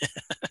 man.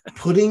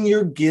 Putting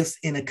your gifts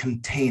in a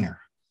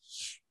container.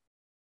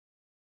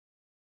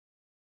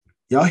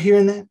 Y'all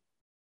hearing that?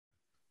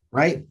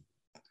 Right?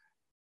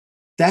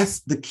 That's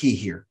the key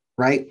here,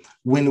 right?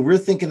 When we're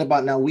thinking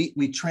about now,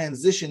 we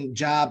transition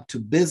job to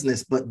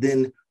business, but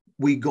then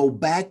we go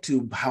back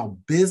to how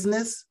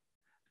business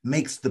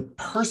makes the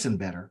person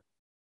better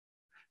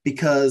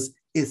because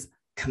it's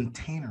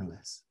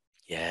containerless.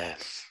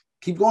 Yes.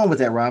 Keep going with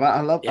that, Rob.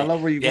 I love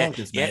where you're going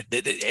with this, man.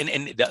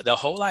 And the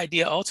whole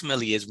idea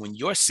ultimately is when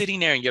you're sitting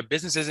there and your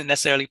business isn't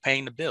necessarily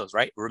paying the bills,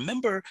 right?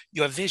 Remember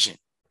your vision.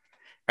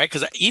 Right.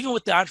 Because even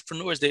with the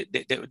entrepreneurs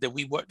that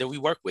we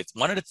work with,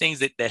 one of the things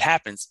that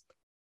happens,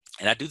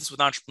 and I do this with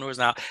entrepreneurs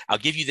now, I'll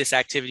give you this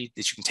activity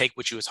that you can take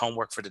with you as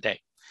homework for the day.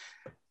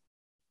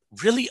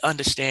 Really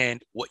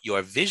understand what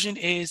your vision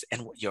is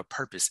and what your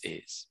purpose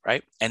is,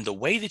 right? And the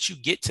way that you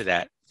get to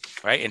that,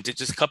 right? And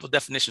just a couple of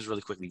definitions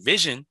really quickly.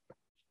 Vision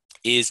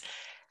is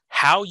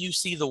how you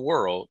see the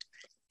world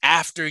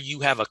after you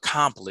have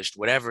accomplished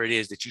whatever it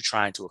is that you're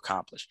trying to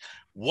accomplish.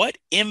 What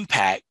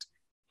impact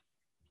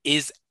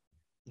is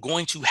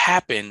going to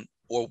happen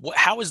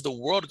how is the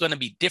world going to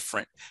be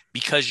different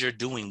because you're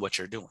doing what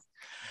you're doing?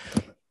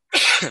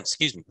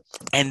 Excuse me.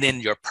 And then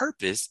your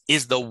purpose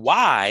is the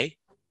why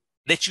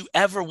that you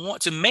ever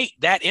want to make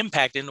that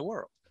impact in the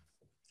world.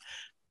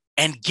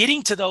 And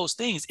getting to those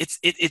things,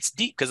 it's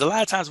deep, because a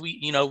lot of times we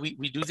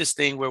do this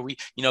thing where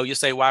you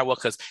say why? Well,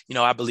 because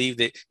I believe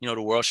that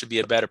the world should be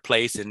a better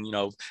place, and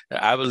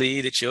I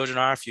believe that children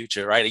are our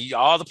future, right?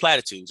 All the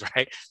platitudes,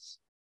 right?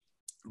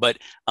 But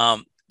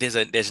there's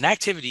an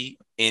activity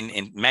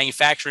in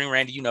manufacturing,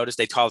 Randy. You notice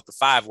they call it the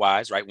 5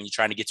 whys, right? When you're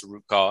trying to get to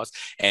root cause,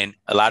 and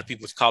a lot of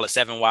people call it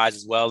 7 whys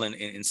as well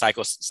in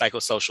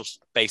psychosocial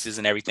spaces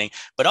and everything.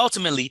 But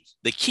ultimately,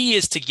 the key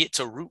is to get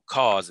to root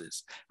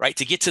causes, right?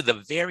 To get to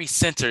the very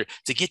center,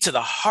 to get to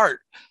the heart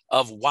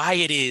of why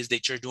it is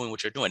that you're doing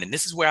what you're doing. And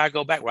this is where I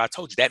go back, where I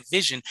told you that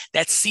vision,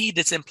 that seed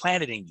that's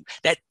implanted in you,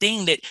 that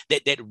thing that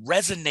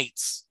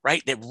resonates,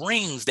 right? That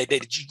rings, that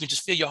you can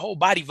just feel your whole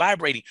body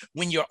vibrating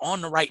when you're on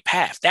the right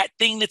path. That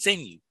thing that's in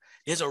you.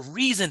 There's a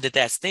reason that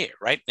that's there,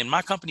 right? In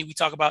my company, we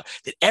talk about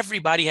that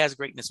everybody has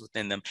greatness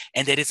within them,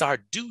 and that it's our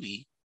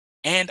duty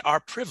and our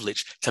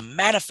privilege to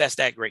manifest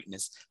that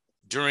greatness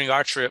during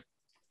our trip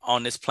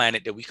on this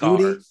planet that we call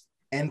duty Earth.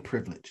 And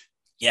privilege.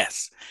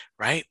 Yes,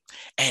 right.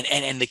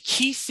 And the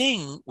key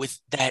thing with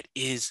that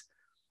is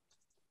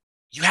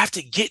you have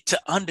to get to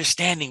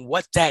understanding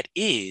what that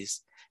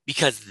is,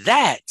 because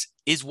that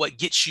is what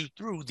gets you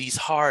through these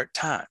hard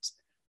times.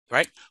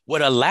 Right.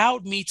 What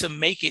allowed me to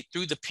make it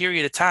through the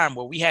period of time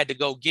where we had to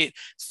go get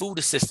food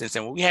assistance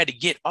and where we had to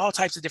get all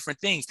types of different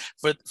things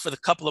for the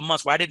couple of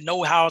months where I didn't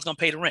know how I was going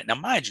to pay the rent. Now,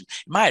 mind you,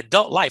 in my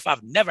adult life,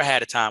 I've never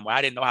had a time where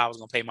I didn't know how I was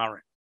going to pay my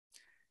rent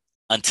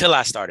until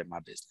I started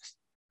my business.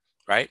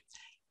 Right.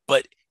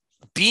 But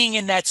being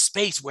in that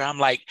space where I'm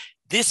like,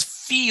 this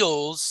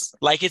feels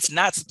like it's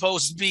not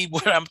supposed to be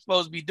what I'm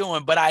supposed to be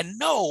doing, but I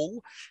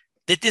know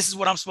that this is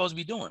what I'm supposed to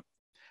be doing.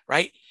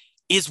 Right.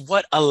 Is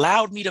what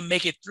allowed me to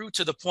make it through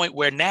to the point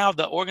where now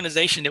the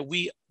organization that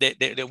we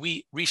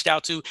reached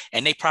out to,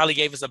 and they probably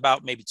gave us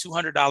about maybe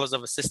 $200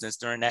 of assistance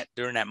during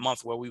that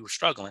month where we were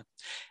struggling.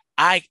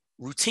 I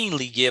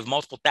routinely give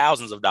multiple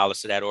thousands of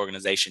dollars to that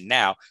organization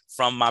now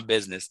from my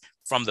business,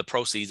 from the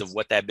proceeds of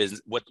what that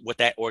business, what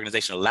that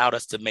organization allowed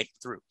us to make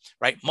through,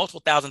 right?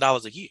 Multiple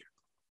 $1,000s a year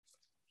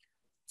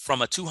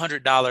from a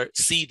 $200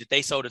 seed that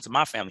they sold into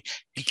my family,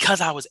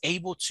 because I was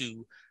able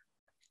to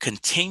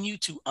continue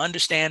to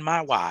understand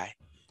my why.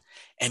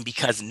 And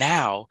because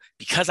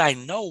I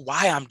know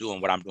why I'm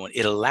doing what I'm doing,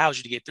 it allows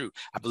you to get through.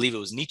 I believe it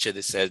was Nietzsche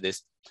that said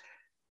this: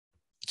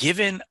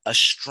 given a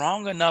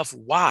strong enough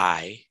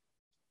why,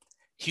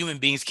 human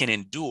beings can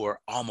endure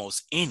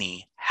almost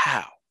any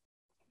how.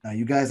 Now,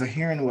 you guys are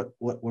hearing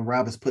what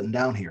Rob is putting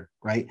down here,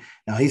 right?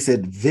 Now, he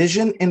said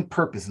vision and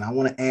purpose, and I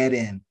want to add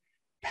in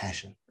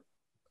passion.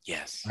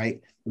 Yes.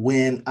 Right?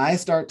 When I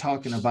start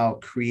talking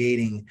about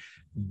creating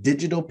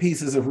digital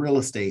pieces of real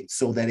estate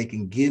so that it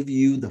can give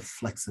you the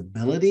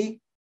flexibility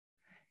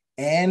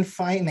and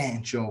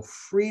financial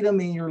freedom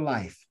in your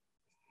life,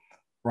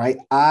 right?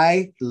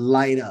 I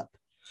light up.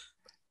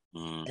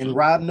 Mm-hmm. And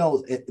Rob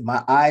knows it,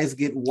 my eyes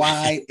get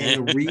wide.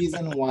 And the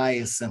reason why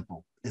is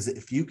simple: is that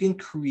if you can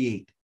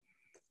create,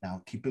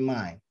 now keep in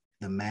mind,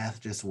 the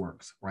math just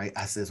works, right?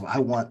 I says,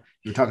 well,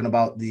 you're talking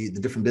about the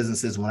different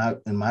businesses. When I,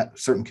 in my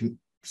certain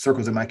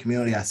circles in my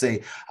community, I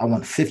say, I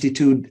want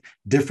 52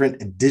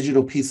 different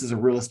digital pieces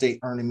of real estate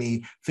earning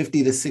me $50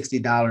 to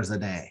 $60 a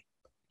day.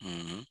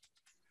 Mm-hmm.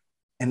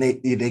 And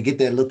they get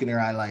that look in their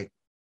eye like,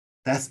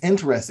 that's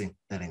interesting.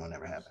 That ain't gonna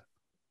never happen.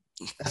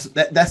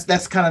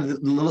 That's kind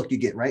of the look you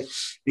get, right?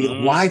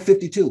 Mm-hmm. Why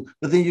 52?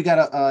 But then you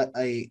got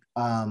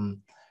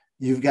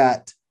you've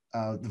got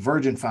the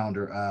Virgin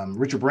founder,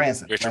 Richard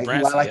Branson. Right?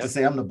 Branson, I like to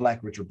say I'm the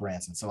Black Richard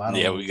Branson. So I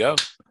don't know. We go.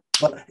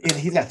 But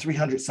he's got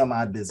 300 some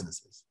odd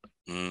businesses,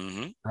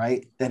 mm-hmm.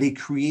 right? That he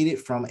created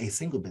from a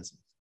single business.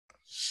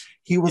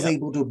 He was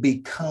able to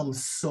become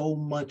so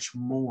much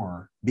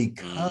more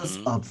because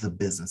mm-hmm. of the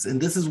business. And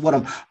this is what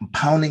I'm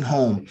pounding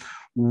home.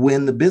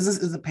 When the business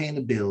isn't paying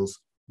the bills,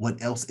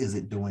 what else is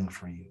it doing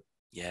for you?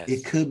 Yes.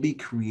 It could be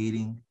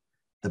creating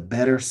the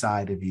better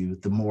side of you,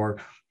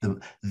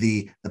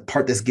 the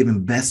part that's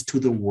giving best to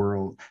the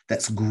world,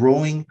 that's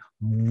growing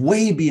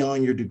way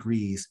beyond your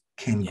degrees,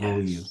 can grow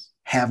you,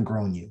 have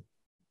grown you.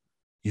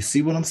 You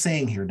see what I'm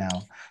saying here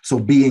now? So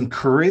be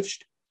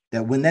encouraged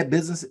that when that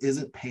business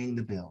isn't paying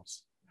the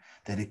bills,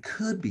 that it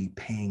could be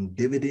paying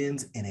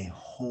dividends in a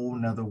whole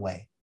nother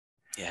way,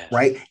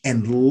 right?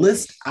 And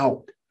list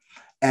out,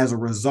 as a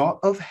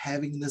result of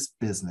having this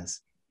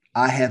business,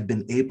 I have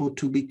been able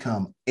to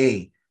become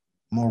A,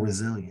 more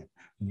resilient,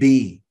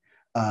 B,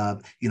 a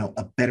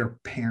better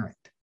parent,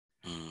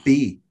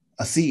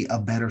 C, a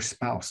better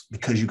spouse,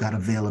 because you got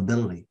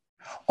availability.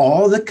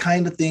 All the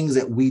kind of things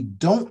that we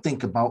don't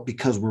think about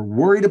because we're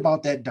worried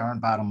about that darn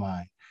bottom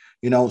line.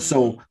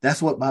 So that's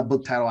what my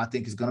book title, I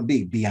think, is going to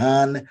be: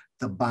 Beyond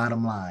the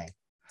Bottom Line.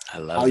 I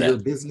love how your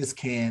business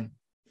can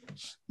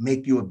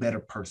make you a better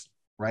person,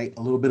 right?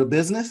 A little bit of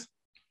business,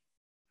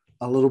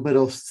 a little bit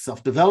of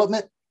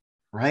self-development,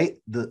 right?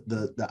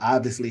 The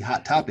obviously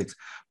hot topics.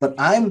 But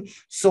I'm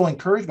so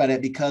encouraged by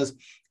that because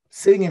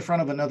sitting in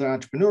front of another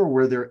entrepreneur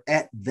where they're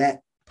at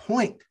that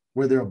point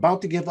where they're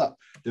about to give up,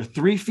 they're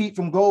 3 feet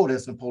from gold,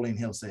 as Napoleon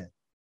Hill said,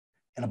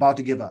 and about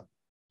to give up.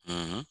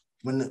 Mm-hmm.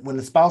 When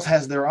the spouse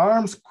has their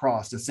arms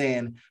crossed and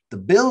saying the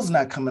bill's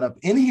not coming up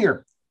in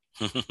here,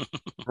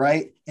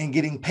 right, and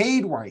getting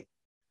paid right.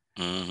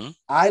 Mm-hmm.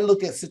 I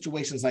look at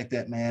situations like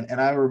that, man, and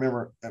I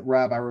remember,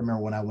 Rob,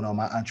 when I went on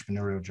my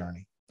entrepreneurial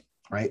journey,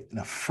 right? And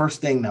the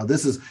first thing, now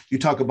this is, you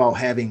talk about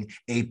having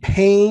a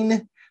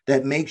pain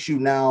that makes you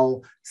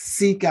now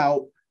seek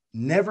out,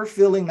 never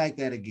feeling like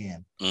that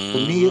again. Mm-hmm. For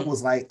me, it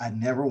was like, I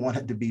never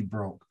wanted to be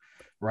broke,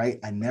 right?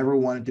 I never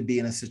wanted to be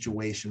in a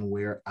situation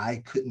where I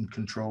couldn't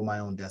control my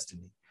own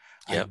destiny.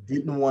 Yep. I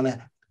didn't want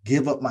to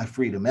give up my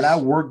freedom. And I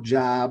worked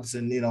jobs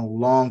and,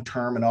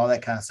 long-term and all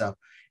that kind of stuff.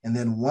 And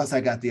then once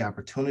I got the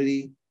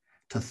opportunity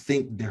to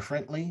think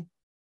differently,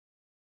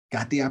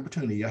 y'all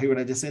hear what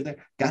I just said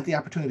there? Got the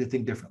opportunity to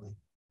think differently.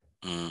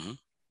 Mm-hmm.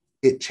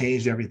 It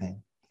changed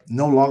everything.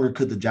 No longer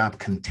could the job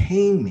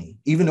contain me,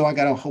 even though I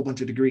got a whole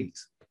bunch of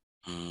degrees.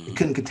 Mm-hmm. It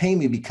couldn't contain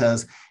me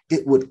because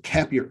it would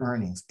cap your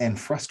earnings and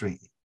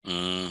frustrate you.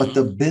 Mm-hmm. But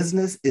the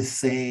business is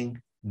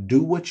saying,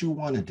 do what you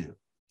want to do.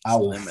 I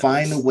will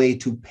find a way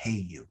to pay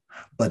you.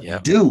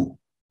 But do,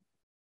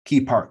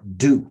 key part,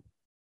 do.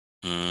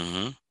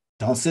 Mm-hmm.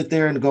 Don't sit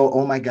there and go,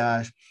 oh my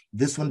gosh,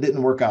 this one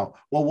didn't work out.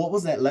 Well, what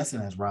was that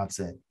lesson, as Rob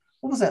said?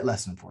 What was that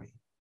lesson for you?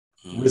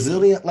 Mm-hmm.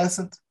 Resilient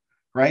lessons,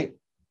 right?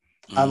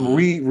 Mm-hmm. I'm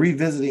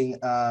revisiting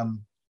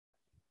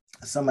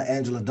some of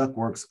Angela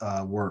Duckworth's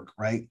work,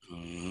 right?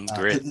 Mm-hmm.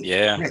 Great,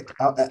 Great.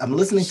 I'm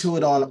listening to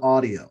it on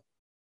audio,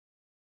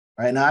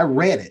 right? Now I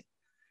read it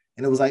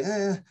and it was like,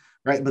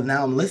 right? But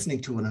now I'm listening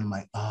to it and I'm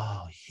like,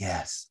 oh,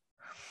 yes.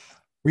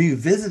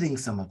 Revisiting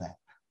some of that.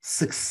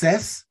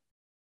 Success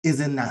is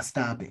in not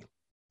stopping.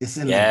 It's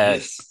in the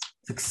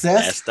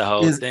success. That's the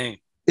whole thing.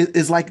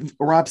 It's like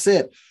Rob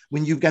said,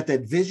 when you've got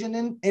that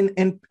vision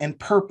and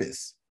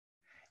purpose,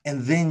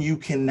 and then you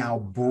can now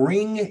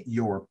bring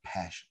your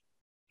passion.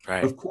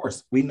 Right. Of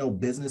course, we know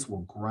business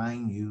will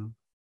grind you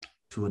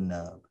to a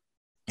nub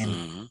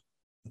and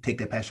take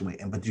that passion away.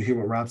 But you hear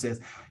what Rob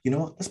says? You know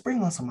what? Let's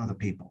bring on some other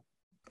people.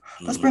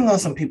 Let's bring on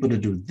some people to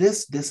do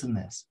this, this, and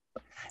this.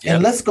 Yep.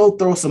 And let's go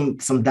throw some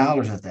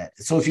dollars at that.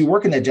 So if you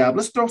work in that job,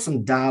 let's throw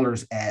some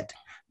dollars at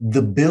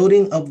the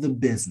building of the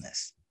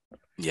business.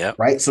 Yeah.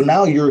 Right. So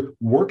now you're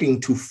working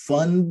to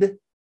fund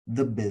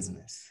the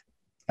business.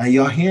 Now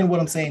y'all hearing what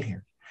I'm saying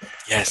here?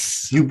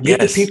 Yes. You get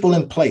the people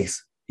in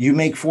place. You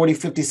make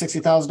 $40,000,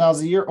 $50,000,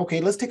 $60,000 a year.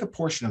 Okay, let's take a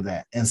portion of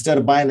that. Instead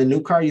of buying a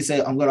new car, you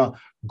say, I'm going to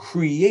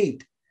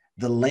create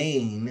the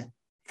lane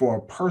for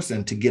a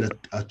person to get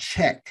a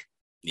check.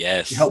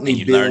 Yes. To help me and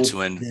you learn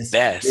to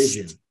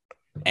invest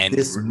and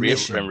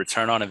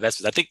return on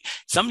investments. I think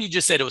something you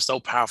just said, it was so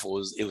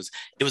powerful. It was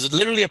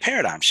literally a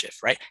paradigm shift,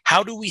 right?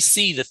 How do we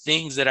see the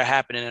things that are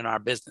happening in our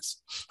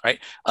business, right?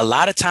 A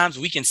lot of times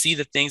we can see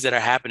the things that are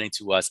happening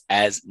to us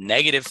as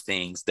negative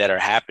things that are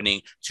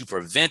happening to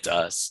prevent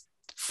us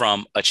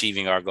from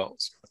achieving our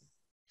goals.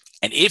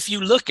 And if you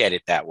look at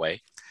it that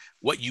way,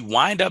 what you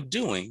wind up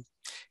doing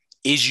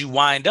is you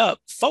wind up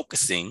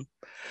focusing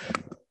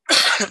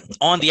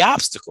on the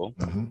obstacle,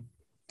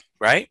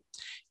 right?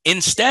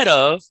 Instead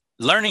of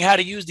learning how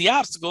to use the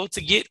obstacle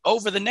to get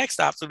over the next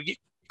obstacle, to get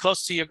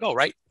close to your goal,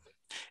 right?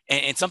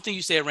 And something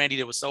you said, Randy,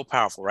 that was so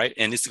powerful, right?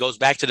 And this goes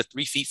back to the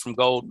 3 feet from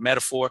gold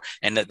metaphor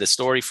and the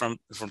story from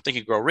Think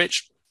and Grow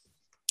Rich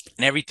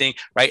and everything,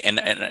 right? And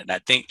I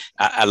think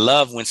I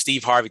love when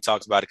Steve Harvey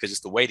talks about it because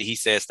just the way that he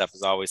says stuff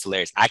is always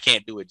hilarious. I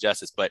can't do it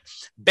justice, but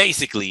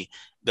basically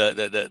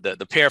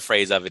the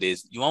paraphrase of it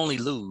is you only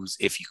lose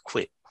if you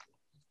quit.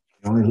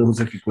 You only lose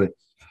if you quit.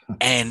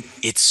 And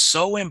it's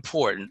so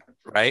important,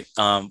 right?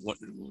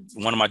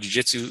 One of my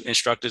jiu-jitsu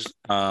instructors,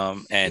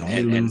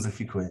 and lose if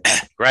you quit,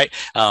 right?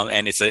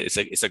 And it's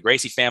a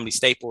Gracie family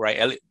staple,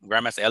 right?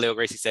 Grandmaster Elio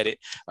Gracie said it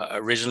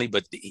originally,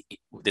 but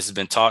this has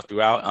been taught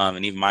throughout.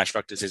 And even my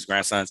instructors, his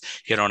grandsons,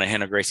 Hiron and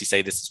Henry Gracie,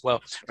 say this as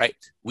well, right?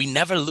 We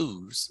never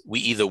lose. We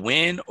either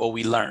win or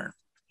we learn.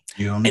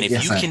 And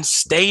if you can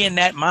stay in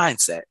that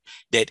mindset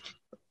that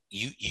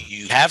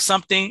you have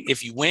something,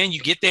 if you win, you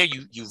get there,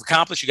 you've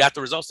accomplished, you got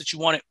the results that you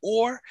wanted,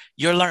 or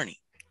you're learning.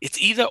 It's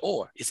either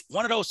or. It's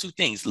one of those two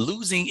things.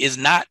 Losing is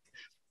not,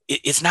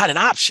 it's not an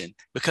option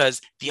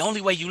because the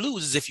only way you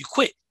lose is if you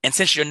quit. And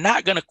since you're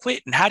not going to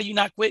quit, and how do you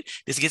not quit?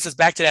 This gets us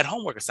back to that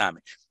homework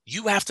assignment.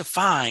 You have to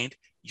find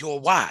your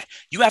why.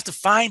 You have to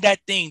find that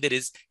thing that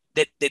is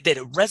that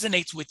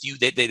resonates with you,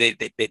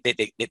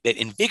 that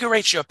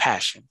invigorates your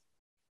passion,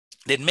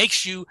 that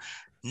makes you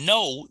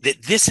know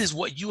that this is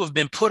what you have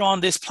been put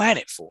on this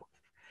planet for,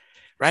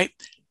 right?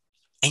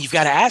 And you've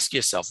got to ask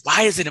yourself,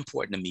 why is it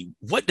important to me?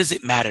 What does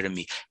it matter to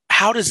me?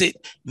 How does it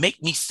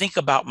make me think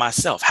about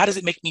myself? How does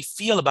it make me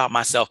feel about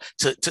myself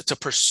to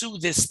pursue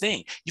this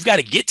thing? You've got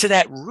to get to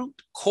that root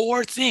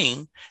core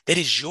thing that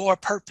is your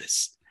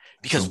purpose.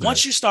 Because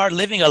once you start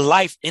living a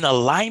life in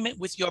alignment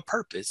with your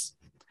purpose,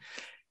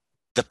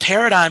 the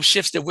paradigm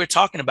shifts that we're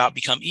talking about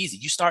become easy.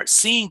 You start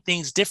seeing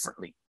things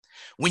differently.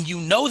 When you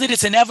know that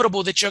it's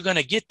inevitable that you're going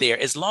to get there,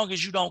 as long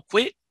as you don't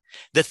quit,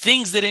 the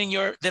things that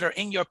are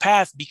in your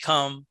path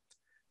become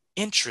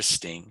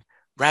interesting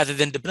rather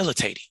than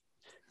debilitating.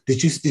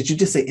 Did you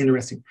just say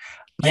interesting?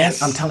 Man,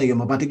 yes. I'm telling you,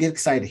 I'm about to get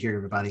excited here,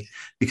 everybody,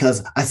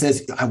 because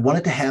I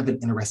wanted to have an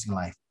interesting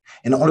life.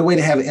 And the only way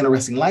to have an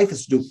interesting life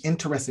is to do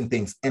interesting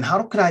things. And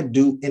how could I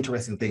do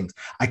interesting things?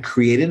 I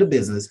created a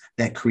business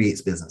that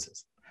creates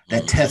businesses,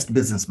 that tests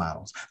business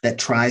models, that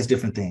tries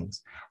different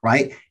things,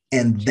 right?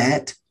 And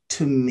that,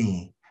 to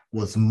me,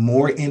 was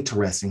more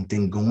interesting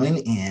than going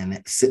in,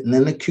 sitting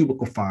in the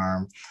cubicle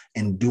farm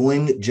and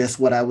doing just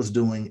what I was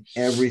doing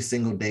every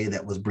single day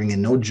that was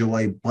bringing no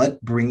joy,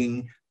 but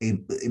bringing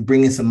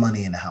some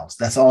money in the house.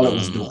 That's all it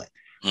was doing,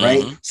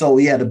 right? So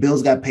yeah, the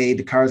bills got paid,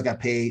 the cars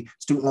got paid,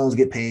 student loans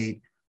get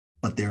paid,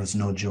 but there was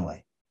no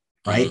joy,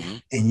 right?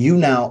 And you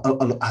now,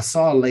 I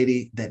saw a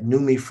lady that knew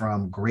me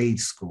from grade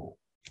school,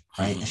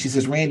 right? And she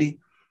says, Randy,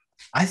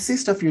 I see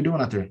stuff you're doing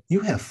out there.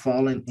 You have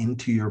fallen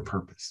into your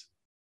purpose.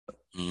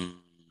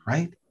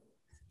 Right?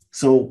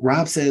 So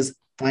Rob says,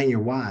 find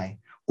your why,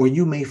 or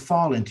you may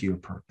fall into your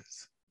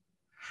purpose.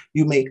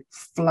 You may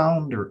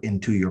flounder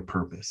into your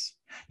purpose.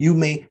 You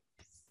may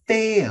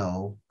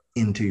fail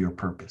into your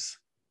purpose,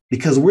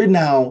 because we're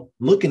now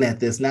looking at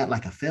this not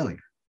like a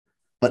failure,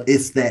 but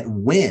it's that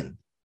win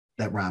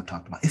that Rob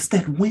talked about. It's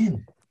that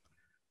win,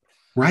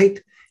 right?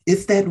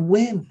 It's that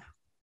win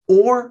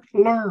or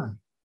learn.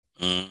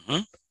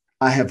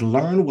 I have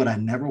learned what I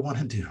never want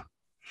to do.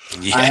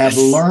 Yes. I have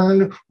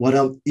learned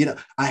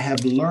I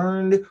have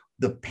learned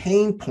the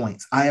pain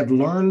points. I have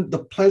learned the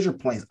pleasure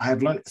points. I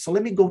have learned. So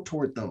let me go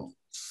toward those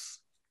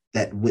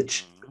that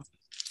which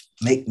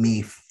make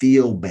me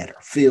feel better,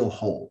 feel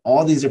whole,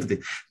 all these different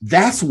things.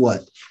 That's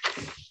what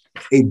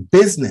a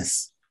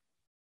business,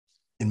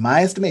 in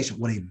my estimation,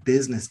 what a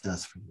business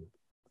does for you,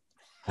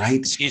 right?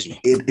 Excuse me.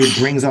 It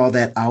brings all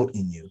that out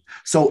in you.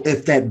 So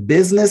if that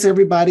business,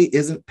 everybody,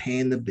 isn't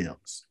paying the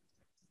bills,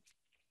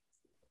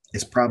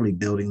 it's probably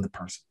building the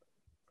person.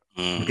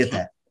 Look at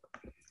that.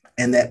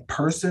 And that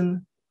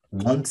person,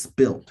 once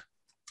built,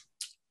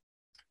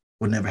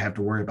 will never have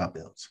to worry about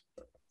bills.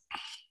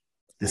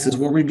 This is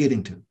where we're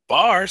getting to.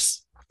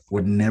 Bars.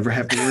 Would never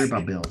have to worry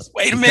about bills.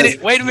 Wait a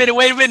minute.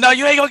 No,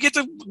 you ain't gonna get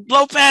to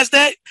blow past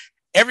that.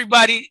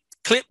 Everybody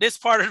clip this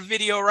part of the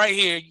video right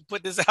here. You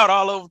put this out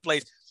all over the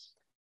place.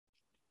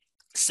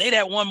 Say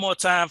that one more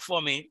time for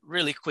me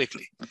really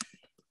quickly.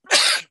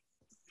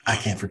 I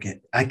can't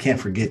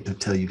forget to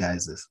tell you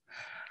guys this.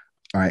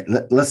 All right,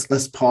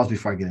 let's pause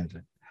before I get into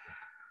it.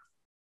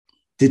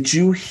 Did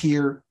you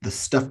hear the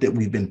stuff that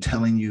we've been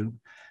telling you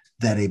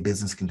that a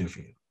business can do for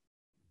you?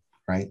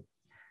 Right?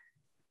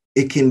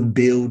 It can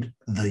build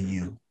the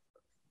you.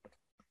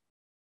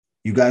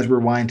 You guys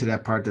rewind to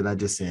that part that I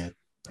just said,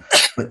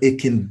 but it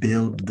can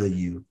build the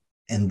you.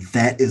 And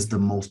that is the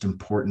most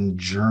important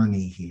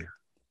journey here.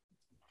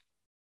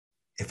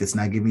 If it's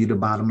not giving you the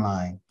bottom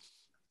line,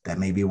 that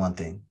may be one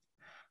thing.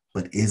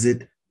 But is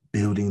it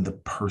building the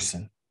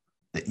person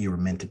that you were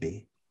meant to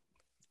be?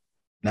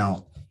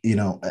 Now,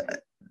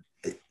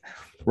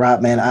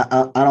 Rob, man,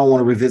 I don't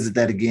want to revisit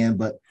that again,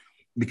 but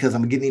because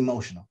I'm getting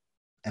emotional.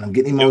 And I'm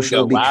getting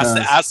emotional because...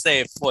 I'll say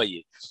it for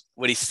you.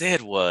 What he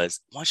said was,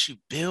 once you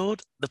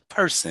build the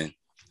person,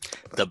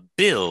 the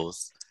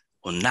bills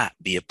will not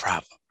be a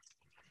problem.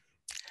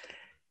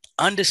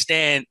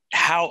 Understand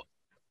how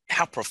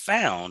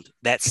profound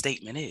that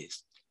statement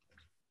is.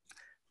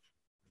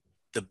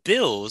 The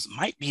bills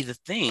might be the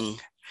thing,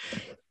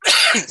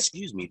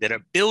 excuse me, that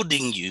are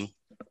building you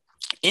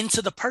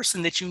into the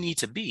person that you need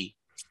to be,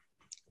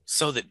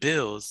 so that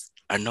bills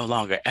are no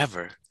longer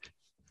ever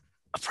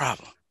a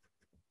problem.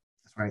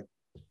 That's right.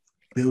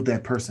 Build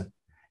that person,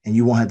 and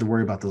you won't have to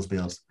worry about those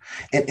bills.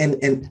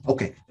 And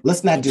okay,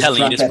 let's not just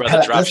drop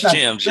that.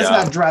 Let's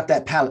not drop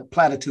that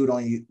platitude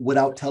on you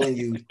without telling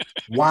you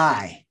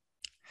why.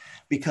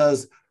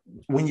 Because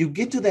when you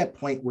get to that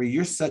point where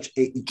you're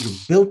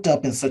built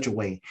up in such a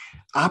way,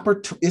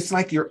 it's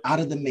like you're out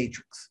of the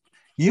matrix.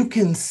 You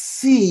can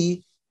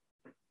see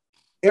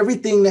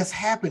everything that's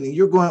happening.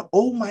 You're going,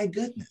 oh my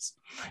goodness.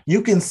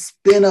 You can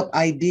spin up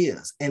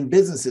ideas and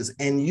businesses,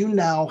 and you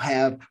now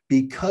have,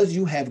 because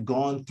you have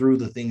gone through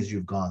the things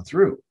you've gone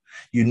through,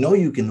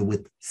 you can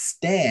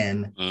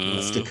withstand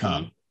what's to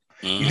come.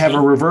 You have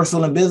a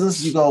reversal in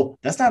business, you go,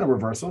 that's not a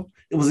reversal.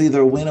 It was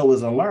either a win or it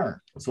was a learn.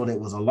 So it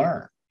was a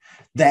learn.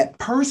 That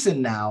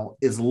person now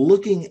is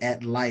looking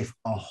at life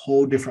a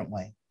whole different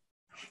way.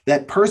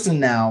 That person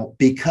now,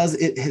 because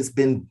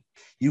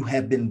you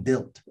have been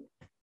built,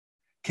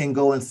 can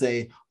go and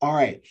say, all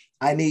right,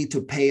 I need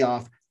to pay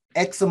off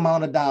X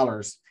amount of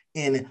dollars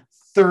in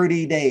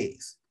 30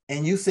 days.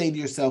 And you say to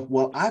yourself,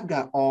 well, I've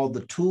got all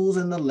the tools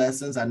and the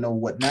lessons. I know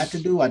what not to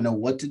do. I know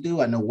what to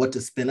do. I know what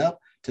to spin up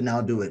to now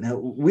do it. Now,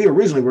 we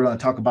originally were going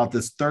to talk about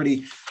this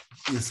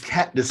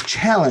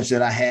challenge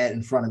that I had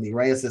in front of me,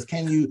 right? It says,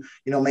 can you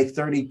make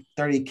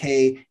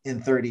 30K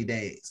in 30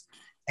 days?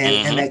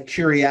 And that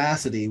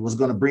curiosity was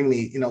going to bring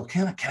me, you know,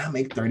 can I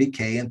make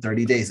 30K in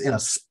 30 days in a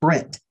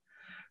sprint,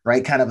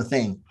 right? Kind of a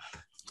thing.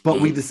 But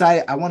we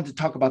decided I wanted to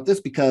talk about this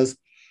because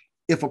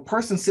if a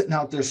person's sitting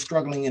out there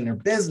struggling in their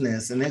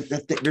business and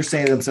they're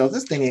saying to themselves,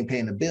 this thing ain't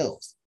paying the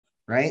bills,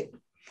 right?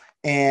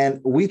 And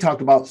we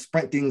talked about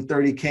sprinting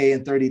 30K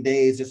in 30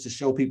 days just to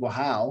show people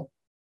how.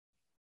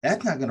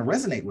 That's not going to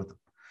resonate with them.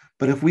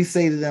 But if we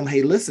say to them,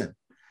 hey, listen,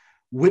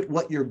 with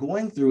what you're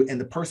going through and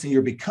the person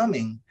you're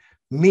becoming,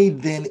 me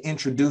then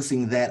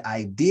introducing that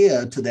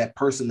idea to that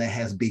person that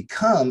has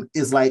become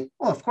is like,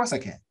 oh, of course I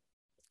can.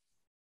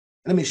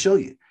 Let me show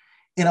you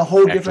in a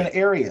whole different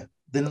area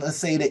than let's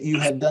say that you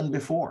have done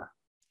before.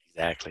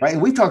 Exactly. Right.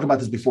 And we've talked about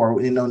this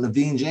before, you know,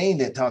 Naveen Jain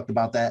that talked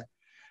about that,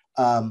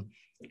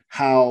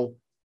 how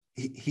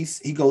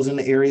he goes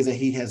into areas that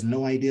he has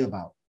no idea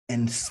about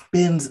and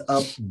spins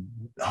up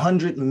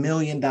 $100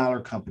 million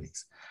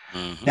companies.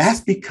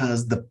 That's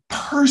because the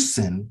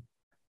person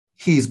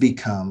he's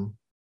become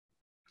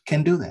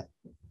can do that.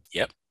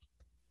 Yep.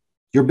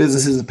 Your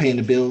business isn't paying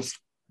the bills,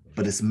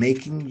 but it's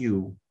making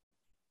you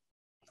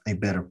a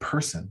better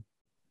person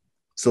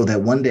so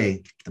that one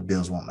day the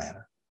bills won't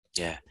matter.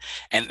 Yeah.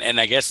 And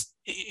I guess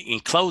in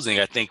closing,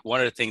 I think one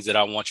of the things that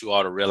I want you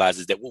all to realize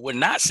is that what we're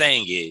not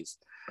saying is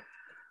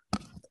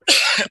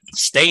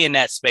stay in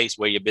that space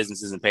where your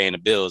business isn't paying the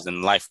bills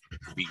and life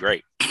will be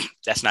great.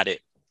 That's not it.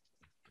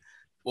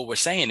 What we're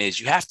saying is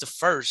you have to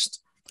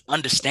first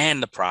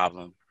understand the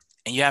problem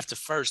and you have to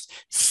first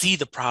see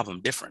the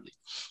problem differently.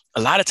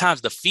 A lot of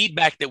times the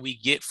feedback that we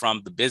get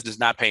from the business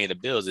not paying the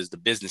bills is the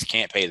business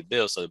can't pay the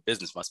bills, so the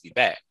business must be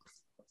bad.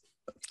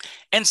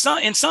 And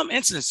in some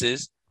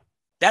instances,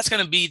 that's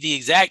going to be the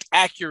exact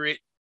accurate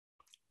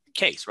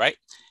case, right?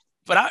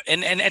 But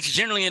and it's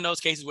generally in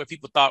those cases where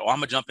people thought, oh, I'm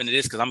gonna jump into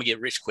this because I'm gonna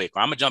get rich quick,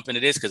 or I'm gonna jump into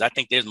this because I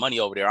think there's money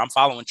over there. I'm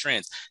following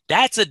trends.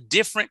 That's a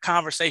different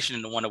conversation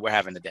than the one that we're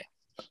having today.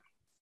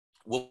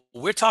 What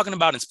we're talking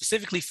about, and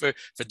specifically for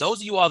those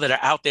of you all that are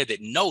out there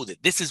that know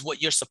that this is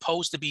what you're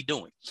supposed to be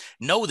doing,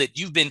 know that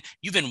you've been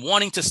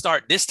wanting to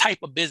start this type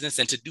of business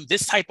and to do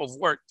this type of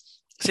work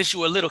since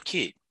you were a little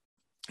kid.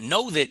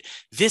 Know that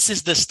this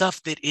is the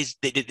stuff that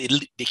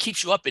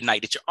keeps you up at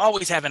night, that you're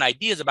always having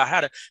ideas about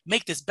how to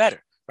make this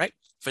better, right?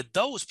 For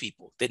those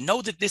people that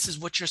know that this is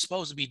what you're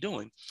supposed to be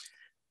doing,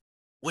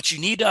 what you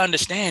need to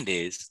understand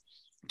is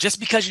just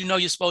because you know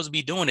you're supposed to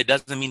be doing it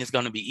doesn't mean it's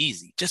going to be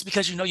easy. Just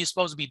because you know you're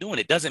supposed to be doing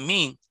it doesn't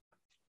mean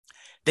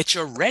that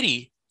you're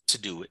ready to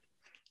do it,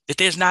 that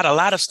there's not a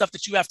lot of stuff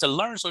that you have to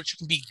learn so that you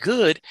can be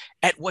good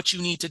at what you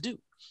need to do,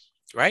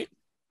 right?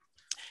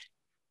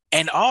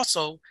 And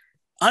also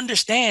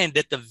understand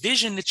that the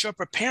vision that you're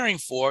preparing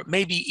for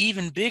may be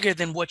even bigger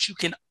than what you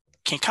can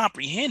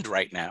comprehend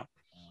right now.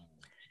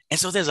 And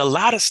so there's a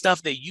lot of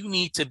stuff that you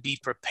need to be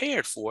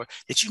prepared for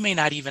that you may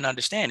not even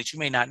understand, that you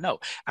may not know.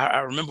 I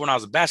remember when I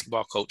was a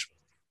basketball coach,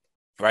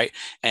 right?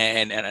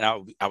 And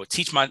I would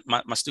teach my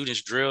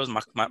students drills,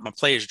 my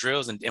players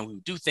drills, and we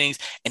would do things,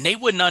 and they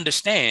wouldn't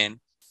understand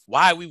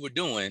why we were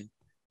doing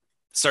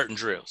certain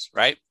drills,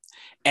 right?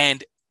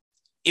 And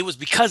it was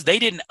because they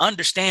didn't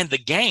understand the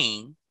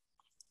game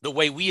the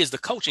way we as the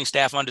coaching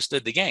staff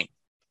understood the game.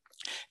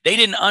 They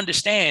didn't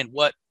understand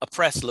what a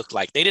press looked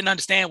like. They didn't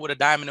understand what a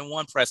diamond and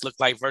one press looked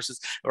like versus,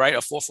 right, a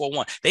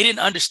 4-4-1. They didn't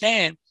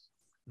understand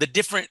the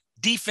different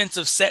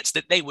defensive sets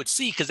that they would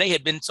see because they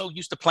had been so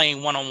used to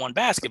playing one-on-one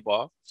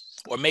basketball,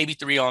 or maybe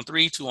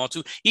 3-on-3,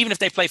 2-on-2. Even if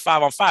they play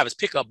 5-on-5, it's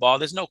pickup ball.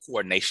 There's no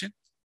coordination.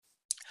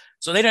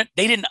 So they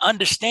didn't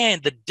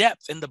understand the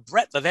depth and the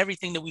breadth of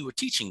everything that we were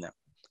teaching them,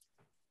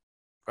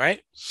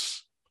 right?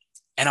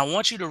 And I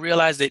want you to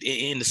realize that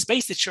in the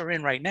space that you're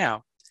in right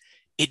now,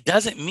 it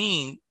doesn't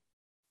mean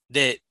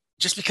that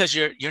just because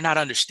you're not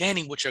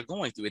understanding what you're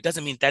going through, it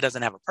doesn't mean that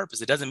doesn't have a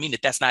purpose. It doesn't mean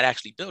that that's not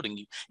actually building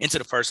you into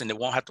the person that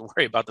won't have to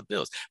worry about the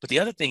bills. But the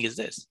other thing is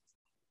this: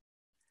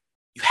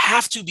 you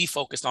have to be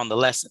focused on the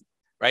lesson,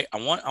 right? I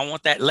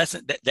want that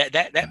lesson,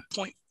 that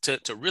point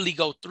to really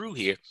go through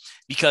here,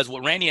 because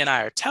what Randy and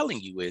I are telling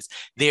you is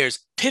there's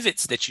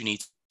pivots that you need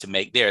to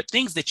make. There are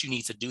things that you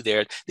need to do.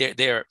 There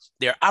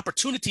are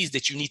opportunities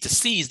that you need to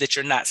seize that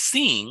you're not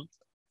seeing,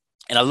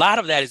 and a lot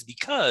of that is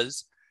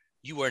because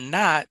you are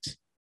not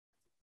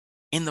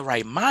in the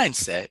right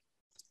mindset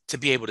to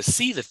be able to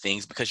see the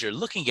things, because you're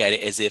looking at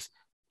it as if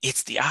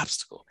it's the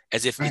obstacle,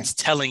 as if it's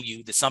telling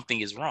you that something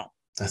is wrong.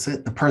 That's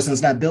it. The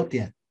person's not built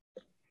yet,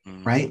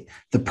 right?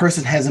 The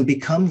person hasn't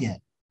become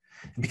yet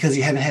because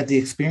you haven't had the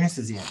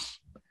experiences yet,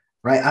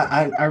 right?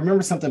 I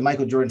remember something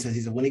Michael Jordan said.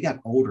 He said when he got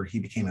older, he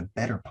became a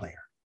better player.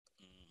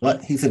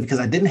 What? He said, because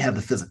I didn't have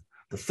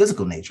the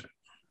physical nature,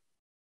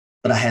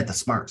 but I had the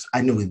smarts. I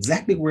knew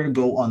exactly where to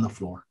go on the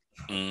floor.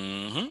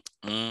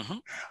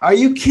 Are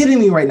you kidding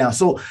me right now?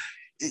 So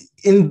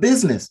in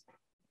business,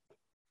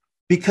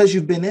 because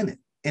you've been in it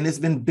and it's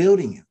been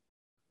building you,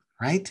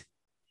 right?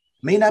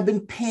 May not have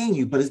been paying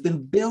you, but it's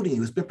been building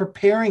you. It's been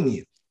preparing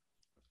you.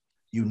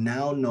 You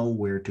now know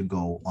where to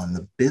go on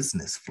the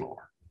business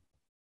floor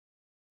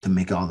to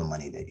make all the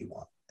money that you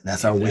want.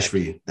 That's our wish for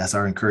you. That's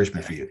our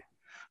encouragement for you.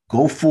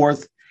 Go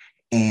forth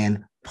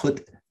and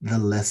put the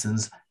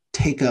lessons,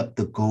 take up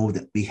the gold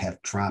that we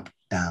have dropped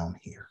down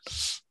here.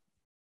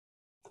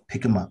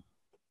 Pick them up,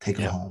 take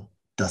them home,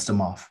 dust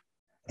them off,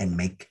 and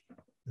make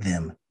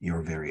them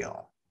your very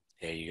own.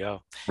 There you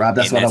go. Rob,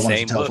 that's what I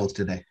wanted to tell folks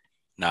today.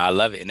 No, I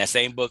love it. In that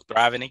same book,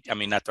 not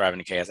Thriving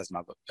in Chaos, that's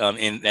my book.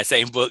 In that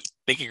same book,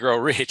 Think and Grow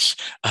Rich,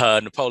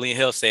 Napoleon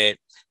Hill said,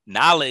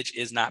 knowledge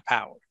is not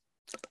power.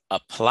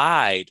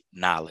 Applied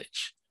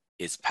knowledge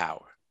is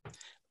power.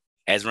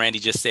 As Randy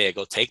just said,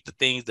 go take the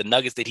things, the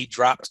nuggets that he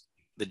dropped,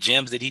 the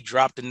gems that he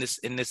dropped in this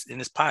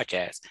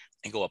podcast,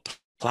 and go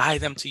apply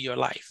them to your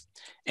life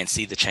and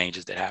see the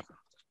changes that happen.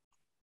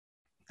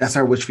 That's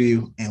our wish for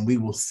you, and we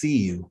will see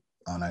you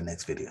on our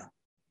next video.